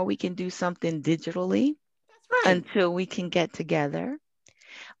out how we can do something digitally That's right. until we can get together.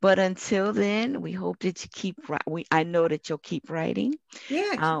 But until then, we hope that you I know that you'll keep writing.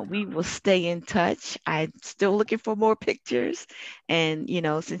 Yeah. We will stay in touch. I'm still looking for more pictures. And,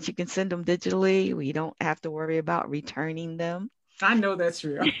 since you can send them digitally, we don't have to worry about returning them. I know that's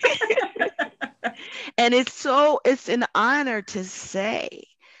real. And it's an honor to say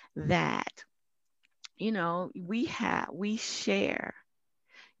that, we share.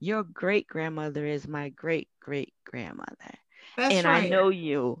 Your great grandmother is my great great grandmother. That's And I right. know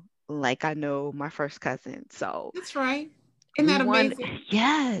you like I know my first cousin. So That's right. Isn't that amazing?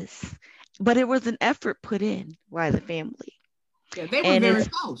 Yes. But it was an effort put in by the family. Yeah, they were very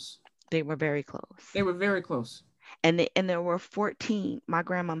close. They were very close. They were very close. And there were 14. My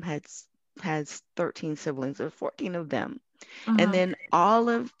grandmom has 13 siblings. There were 14 of them. And then all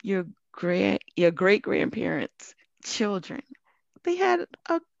of your great grandparents' children, they had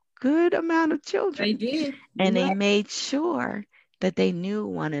a good amount of children. They did. And they made sure that they knew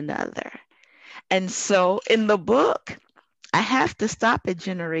one another. And so in the book, I have to stop at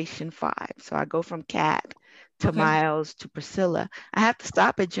generation 5. So I go from Kat to Miles to Priscilla. I have to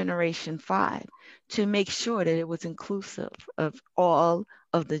stop at generation 5 to make sure that it was inclusive of all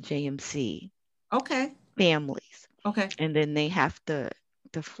of the JMC families. Okay. And then they have to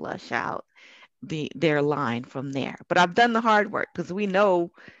flush out their line from there. But I've done the hard work because we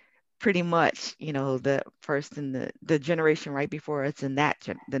know pretty much, the first and the generation right before us and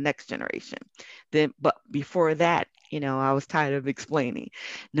the next generation. But before that, I was tired of explaining.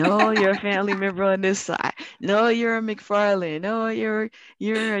 No, you're a family member on this side. No, you're a McFarland. No, you're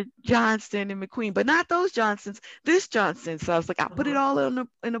a Johnston and McQueen, but not those Johnsons. This Johnson. So I was like, I'll put it all in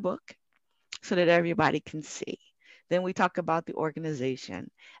a book so that everybody can see. Then we talk about the organization,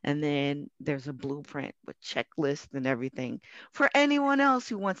 and then there's a blueprint with checklists and everything for anyone else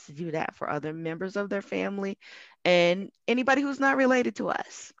who wants to do that, for other members of their family and anybody who's not related to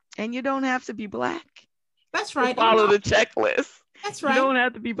us. And you don't have to be Black. That's right. To follow the checklist. That's right. You don't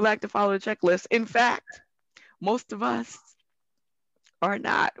have to be Black to follow the checklist. In fact, most of us are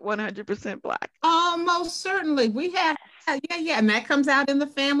not 100% Black. Oh, most certainly. We have, yeah. And that comes out in the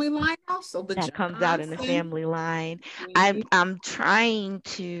family line also. That comes out in the family line. I'm trying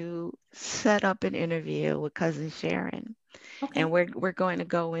to set up an interview with cousin Sharon. And we're going to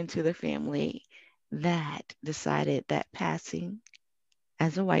go into the family that decided that passing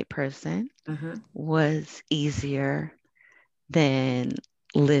as a white person was easier than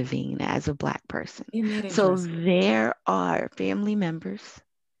living as a Black person. So there are family members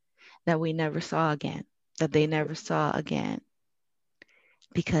that we never saw again, that they never saw again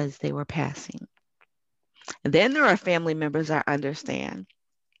because they were passing. And then there are family members I understand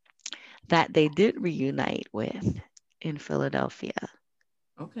that they did reunite with in Philadelphia.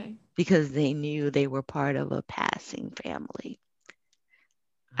 Because they knew they were part of a passing family.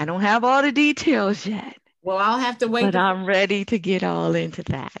 I don't have all the details yet. Well, I'll have to wait. But I'm ready to get all into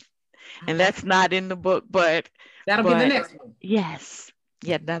that. And that's not in the book, but that'll be the next one. Yes.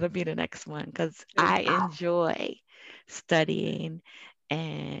 Yeah, that'll be the next one because I enjoy studying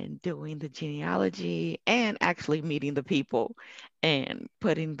and doing the genealogy and actually meeting the people and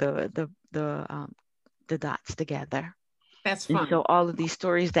putting the dots together. That's fun. And so all of these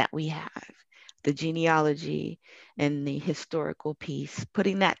stories that we have, the genealogy and the historical piece,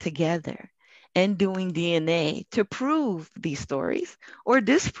 putting that together and doing DNA to prove these stories or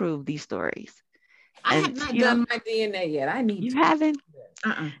disprove these stories. I have not done my DNA yet. I need You haven't?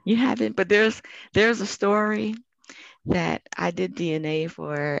 You haven't, but there's a story that I did DNA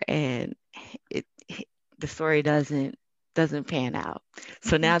for, and the story doesn't pan out.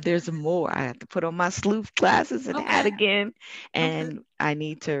 So now there's more. I have to put on my sleuth glasses and add again, and I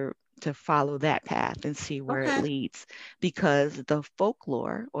need to follow that path and see where it leads, because the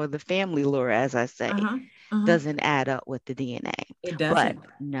folklore or the family lore, as I say, doesn't add up with the DNA. It doesn't.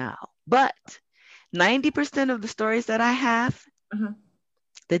 But 90% of the stories that I have,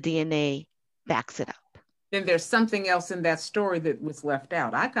 the DNA backs it up. Then there's something else in that story that was left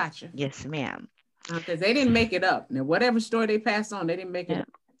out. I got you. Yes, ma'am. Because they didn't make it up. Now, whatever story they passed on, they didn't make it up.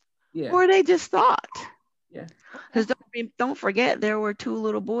 Yeah. Or they just thought. Yeah. Because don't forget, there were 2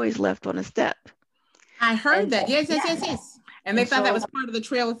 little boys left on the step. I heard that. Yes. And they thought that was part of the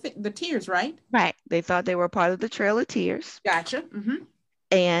Trail of the Tears, right? Right. They thought they were part of the Trail of Tears. Gotcha. Mm-hmm.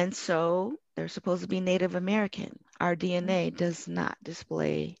 And so they're supposed to be Native American. Our DNA does not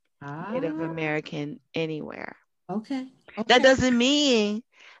display Native American anywhere. Okay. That doesn't mean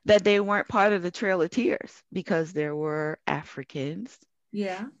that they weren't part of the Trail of Tears, because there were Africans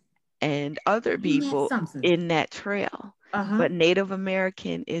and other people in that trail. But Native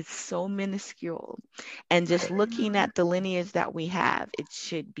American is so minuscule. And just looking at the lineage that we have, it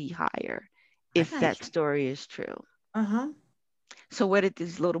should be higher if that story is true. So where did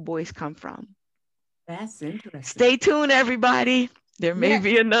these little boys come from? That's interesting. Stay tuned, everybody. There may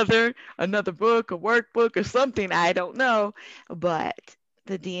be another book, a workbook, or something. I don't know. But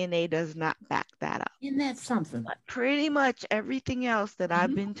the DNA does not back that up. Isn't that something? But pretty much everything else that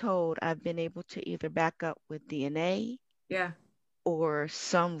I've been told, I've been able to either back up with DNA or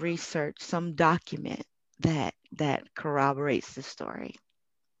some research, some document that corroborates the story.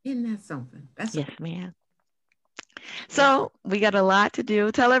 Isn't that something? Yes, ma'am. So we got a lot to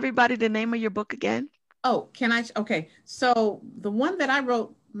do. Tell everybody the name of your book again. Oh, can I? Okay. So the one that I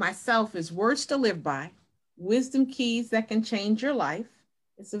wrote myself is Words to Live By, Wisdom Keys That Can Change Your Life.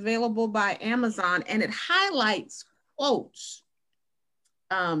 It's available by Amazon, and it highlights quotes,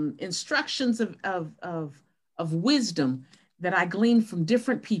 instructions of wisdom that I gleaned from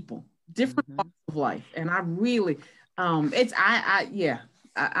different people, different parts of life. And I really, I'm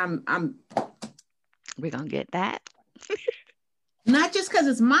we're gonna get that. Not just because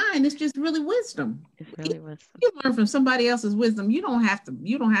it's mine, it's just really wisdom. It's really wisdom. You learn from somebody else's wisdom. You don't have to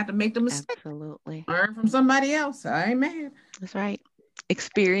make the mistake. Absolutely. Learn from somebody else. Amen. That's right.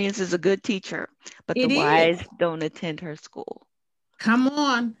 Experience is a good teacher, but the wise don't attend her school. Come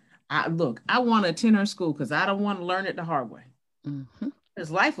on. I want to attend her school because I don't want to learn it the hard way.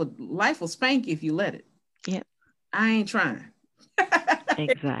 Because life will spank you if you let it. Yep. I ain't trying.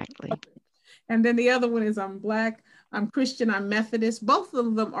 Exactly. And then the other one is I'm Black, I'm Christian, I'm Methodist. Both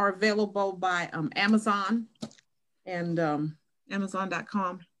of them are available by Amazon and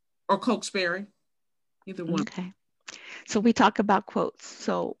Amazon.com or Cokesbury, either one. Okay. So we talk about quotes.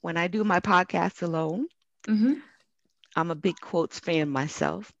 So when I do my podcast alone, I'm a big quotes fan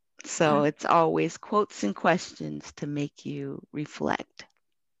myself. So it's always quotes and questions to make you reflect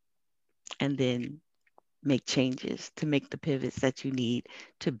and then make changes, to make the pivots that you need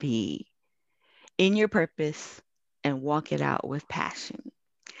to be in your purpose and walk it out with passion.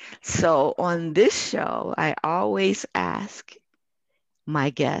 So on this show, I always ask my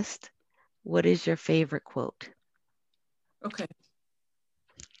guest, what is your favorite quote? Okay.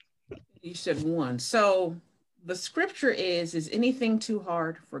 You said one. So the scripture is anything too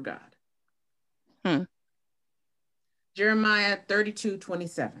hard for God? Jeremiah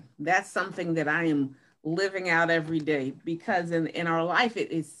 32:27. That's something that I am living out every day, because in our life,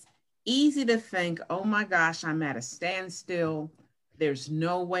 it is easy to think, oh my gosh, I'm at a standstill. There's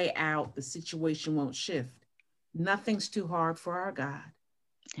no way out. The situation won't shift. Nothing's too hard for our God.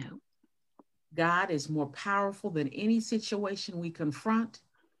 No. God is more powerful than any situation we confront.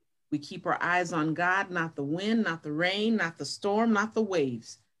 We keep our eyes on God, not the wind, not the rain, not the storm, not the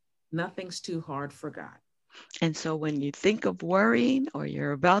waves. Nothing's too hard for God. And so when you think of worrying or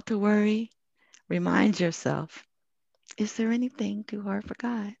you're about to worry, remind yourself, is there anything too hard for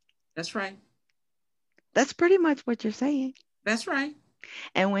God? That's right. That's pretty much what you're saying. That's right.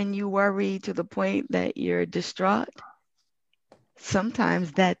 And when you worry to the point that you're distraught,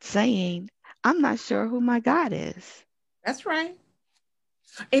 sometimes that's saying, I'm not sure who my God is. That's right.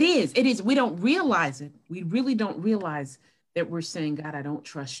 It is. It is. We don't realize it. We really don't realize that we're saying, God, I don't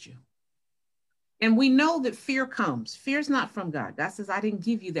trust you. And we know that fear comes. Fear's not from God. God says, I didn't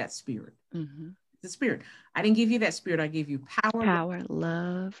give you that spirit. The spirit. I didn't give you that spirit. I gave you power,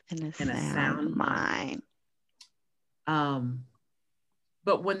 love, and a sound mind.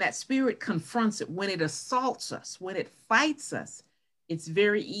 But when that spirit confronts it, when it assaults us, when it fights us, it's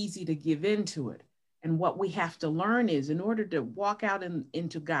very easy to give into it. And what we have to learn is, in order to walk out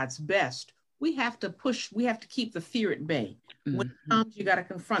into God's best, we have to keep the fear at bay. When it comes, you got to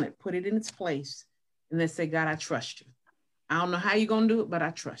confront it, put it in its place, and then say, God, I trust you. I don't know how you're going to do it, but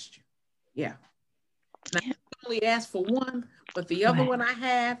I trust you. Yeah. Now, I only ask for one, but the other one I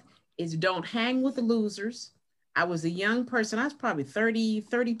have is don't hang with the losers. I was a young person. I was probably 30,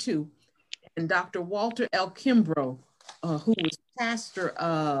 32. And Dr. Walter L. Kimbrough, who was pastor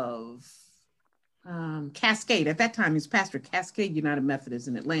of Cascade. At that time, he was pastor of Cascade United Methodist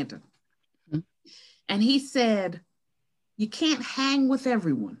in Atlanta. And he said, you can't hang with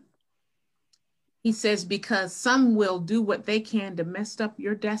everyone. He says, because some will do what they can to mess up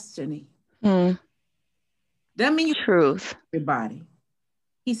your destiny. Mm. That means you Truth. everybody.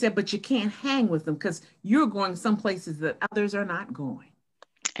 He said, but you can't hang with them because you're going some places that others are not going.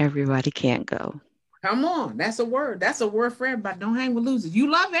 Everybody can't go. Come on, that's a word. That's a word for everybody. Don't hang with losers.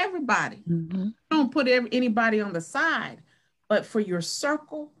 You love everybody. Mm-hmm. Don't put anybody on the side, but for your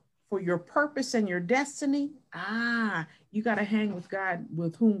circle, for your purpose and your destiny, you got to hang with God,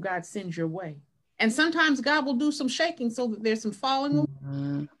 with whom God sends your way. And sometimes God will do some shaking so that there's some falling away.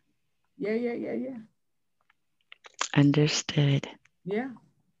 Mm-hmm. Yeah. Understood. Yeah.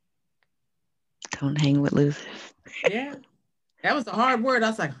 Don't hang with losers. Yeah. That was a hard word. I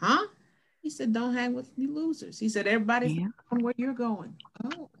was like, huh? He said, don't hang with the losers. He said, everybody's going where you're going.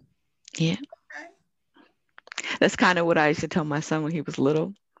 Oh. Yeah. Okay. That's kind of what I used to tell my son when he was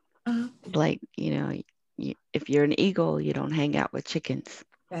little. Uh-huh. Like, if you're an eagle, you don't hang out with chickens.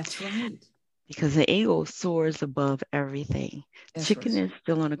 That's right. Because the eagle soars above everything. That's Chicken right. is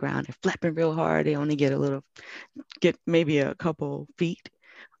still on the ground. They're flapping real hard. They only get maybe a couple feet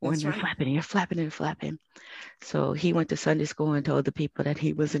when That's they're right. flapping. So he went to Sunday school and told the people that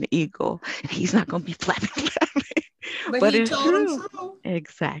he was an eagle and he's not going to be flapping. But he it's told true. them so.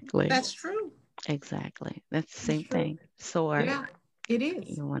 Exactly. That's true. Exactly. That's the same thing. Soar. Yeah, it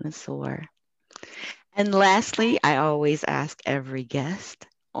is. You want to soar. And lastly, I always ask every guest,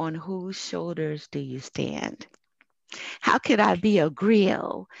 on whose shoulders do you stand? How could I be a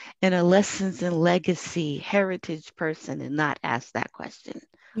griot and a lessons and legacy heritage person and not ask that question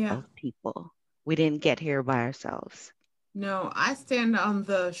of people? We didn't get here by ourselves. No, I stand on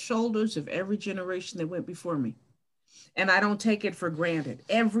the shoulders of every generation that went before me. And I don't take it for granted.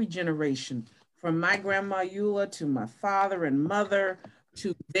 Every generation, from my grandma Eula to my father and mother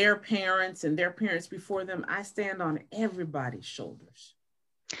to their parents and their parents before them, I stand on everybody's shoulders.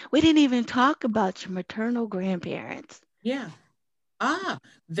 We didn't even talk about your maternal grandparents. Yeah.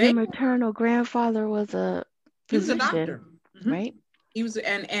 Your maternal grandfather was a physician, he was a doctor, right? He was,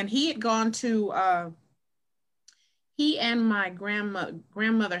 and he had gone to. He and my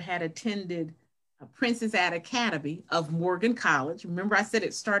grandmother had attended Princess Anne Academy of Morgan College. Remember, I said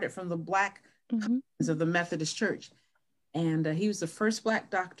it started from the Black of the Methodist Church, and he was the first Black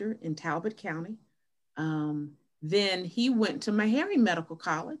doctor in Talbot County. Then he went to Meharry Medical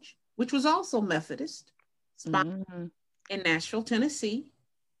College, which was also Methodist, in Nashville, Tennessee.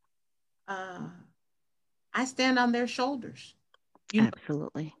 I stand on their shoulders.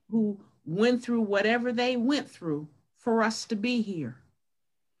 Absolutely. Who went through whatever they went through for us to be here.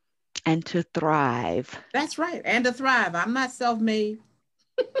 And to thrive. That's right. And to thrive. I'm not self-made.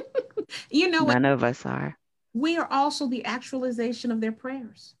 None of us are. We are also the actualization of their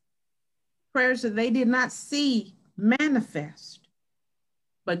prayers. Prayers that they did not see manifest.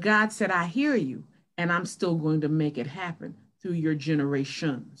 But God said, I hear you, and I'm still going to make it happen through your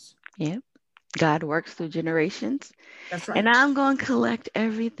generations. Yep. God works through generations. That's right. And I'm going to collect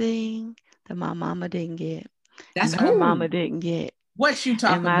everything that my mama didn't get. That's her mama didn't get. What you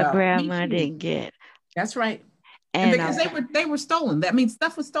talking about? And my grandma didn't get. That's right. And because they were stolen. That means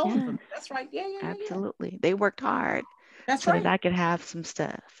stuff was stolen from them. That's right. Yeah. Absolutely. They worked hard. That's so right. that I could have some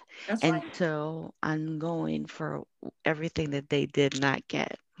stuff. That's and right. So I'm going for everything that they did not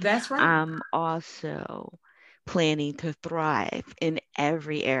get. That's right. I'm also planning to thrive in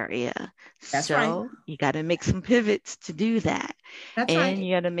every area. That's so right. You got to make some pivots to do that. That's and right.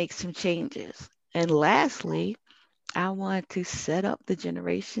 You got to make some changes. And lastly, I want to set up the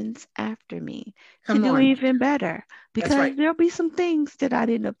generations after me to do even better, because there'll be some things that I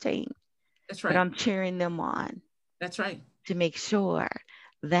didn't obtain. That's right. But I'm cheering them on. That's right. To make sure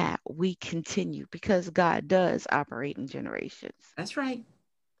that we continue, because God does operate in generations. That's right.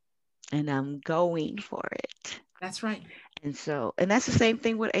 And I'm going for it. That's right. And that's the same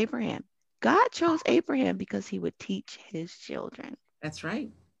thing with Abraham. God chose Abraham because he would teach his children. That's right.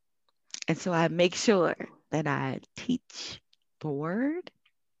 And so I make sure that I teach the word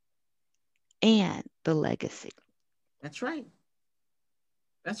and the legacy. That's right.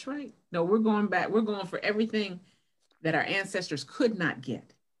 That's right. No, we're going back. We're going for everything that our ancestors could not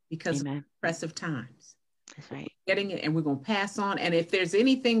get because of oppressive times. That's right. Getting it, and we're going to pass on. And if there's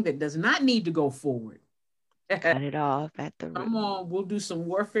anything that does not need to go forward, cut it off at the root. Come on, we'll do some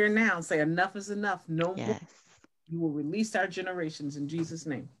warfare now and say enough is enough. No more. You will release our generations in Jesus'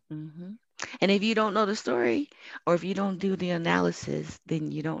 name. Mm-hmm. And if you don't know the story, or if you don't do the analysis,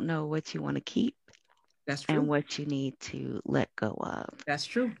 then you don't know what you want to keep. That's true. And what you need to let go of. That's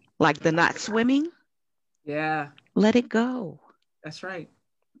true. Like the not swimming. Yeah. Let it go. That's right.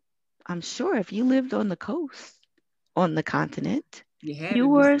 I'm sure if you lived on the coast, on the continent, you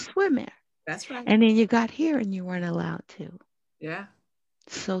were a swimmer. That's right. And then you got here and you weren't allowed to. Yeah.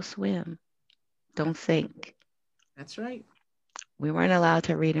 So swim. Don't sink. That's right. We weren't allowed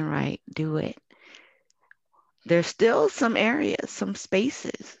to read and write. Do it. There's still some areas, some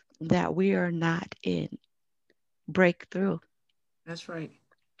spaces that we are not in. Break through. That's right.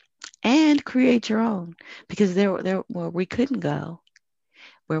 And create your own. Because there where we couldn't go,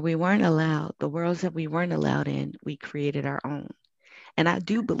 where we weren't allowed, the worlds that we weren't allowed in, we created our own. And I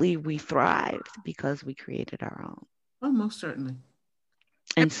do believe we thrived because we created our own. Oh, most certainly.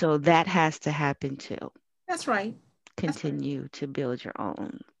 And so that has to happen too. That's right. Continue to build your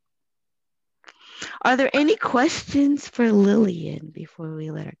own. Are there any questions for Lillian before we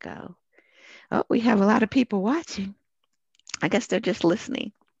let her go? Oh, we have a lot of people watching. I guess they're just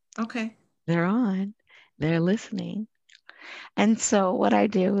listening. Okay. They're on. They're listening. And so what I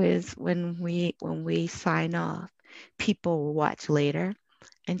do is when we sign off, people will watch later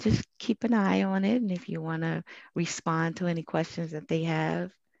and just keep an eye on it. And if you want to respond to any questions that they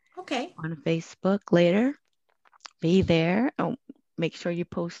have on Facebook later, be there. Oh, make sure you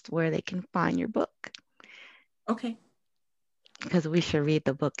post where they can find your book. Okay. Because we should read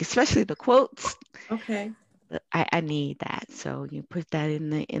the book, especially the quotes. Okay. I need that. So you put that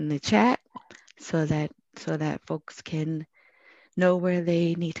in the chat so that folks can know where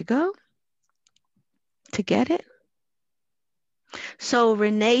they need to go to get it. So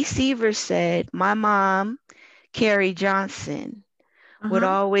Renee Seaver said, my mom, Carrie Johnson, would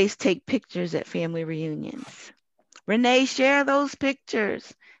always take pictures at family reunions. Renee, share those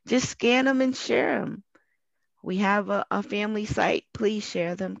pictures. Just scan them and share them. We have a family site. Please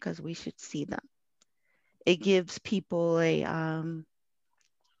share them because we should see them. It gives people a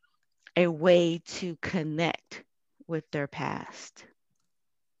way to connect with their past.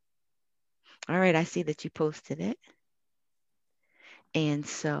 All right, I see that you posted it. And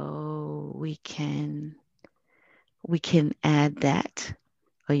so we can add that.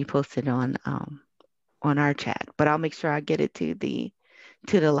 Oh, you posted on our chat, but I'll make sure I get it to the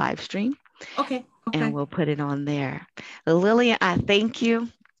live stream. Okay. And we'll put it on there. Lillian, I thank you.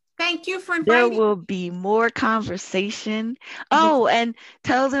 Thank you for inviting me. There will be more conversation. Oh, and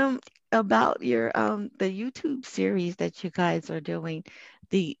tell them about your the YouTube series that you guys are doing,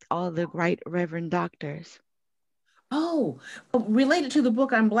 all the right Reverend Doctors. Oh, related to the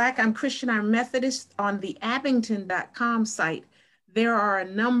book, I'm Black, I'm Christian, I'm Methodist. On the Abington.com site, there are a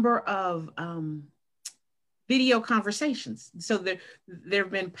number of video conversations. So there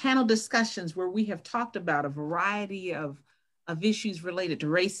have been panel discussions where we have talked about a variety of issues related to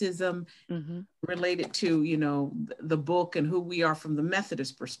racism, related to, you know, the book and who we are from the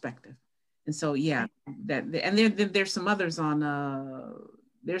Methodist perspective. And so, yeah, and there's some others on,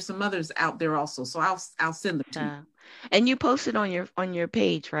 there's some others out there also. So I'll send them to you. And you posted on your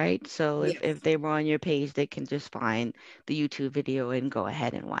page, right? So if they were on your page, they can just find the YouTube video and go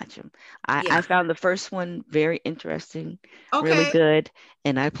ahead and watch them. I found the first one very interesting, really good,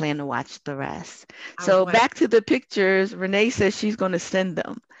 and I plan to watch the rest. So back to the pictures, Renee says she's going to send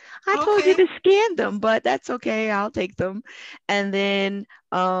them. I told you to scan them, but that's okay. I'll take them. And then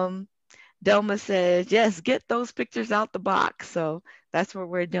Delma says, yes, get those pictures out the box. So that's what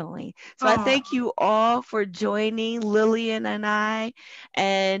we're doing. So I thank you all for joining Lillian and I.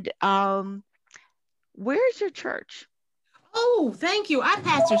 And where's your church? Oh, thank you. I'm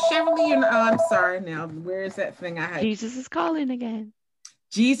Pastor Cheverly. I'm sorry now. Where is that thing I had? Jesus is calling again.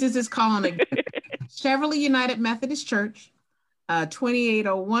 Jesus is calling again. Cheverly United Methodist Church,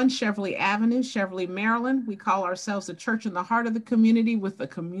 2801 Cheverly Avenue, Cheverly, Maryland. We call ourselves a church in the heart of the community with the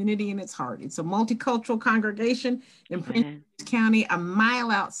community in its heart. It's a multicultural congregation in Prince George's County, a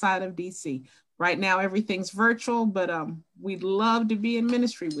mile outside of DC. Right now, everything's virtual, but we'd love to be in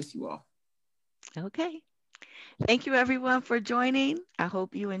ministry with you all. Okay. Thank you, everyone, for joining. I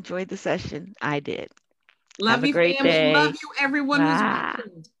hope you enjoyed the session. I did. Love you, great family. Day. Love you, everyone who's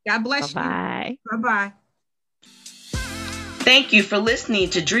watching. God bless Bye-bye. you. Bye-bye. Thank you for listening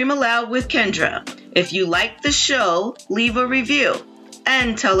to Dream Aloud with Kendra. If you like the show, leave a review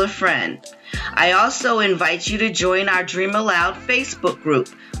and tell a friend. I also invite you to join our Dream Aloud Facebook group,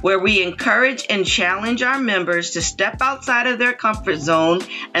 where we encourage and challenge our members to step outside of their comfort zone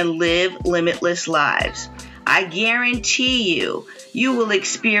and live limitless lives. I guarantee you will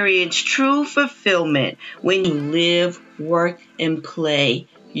experience true fulfillment when you live, work, and play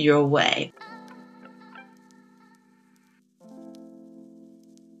your way.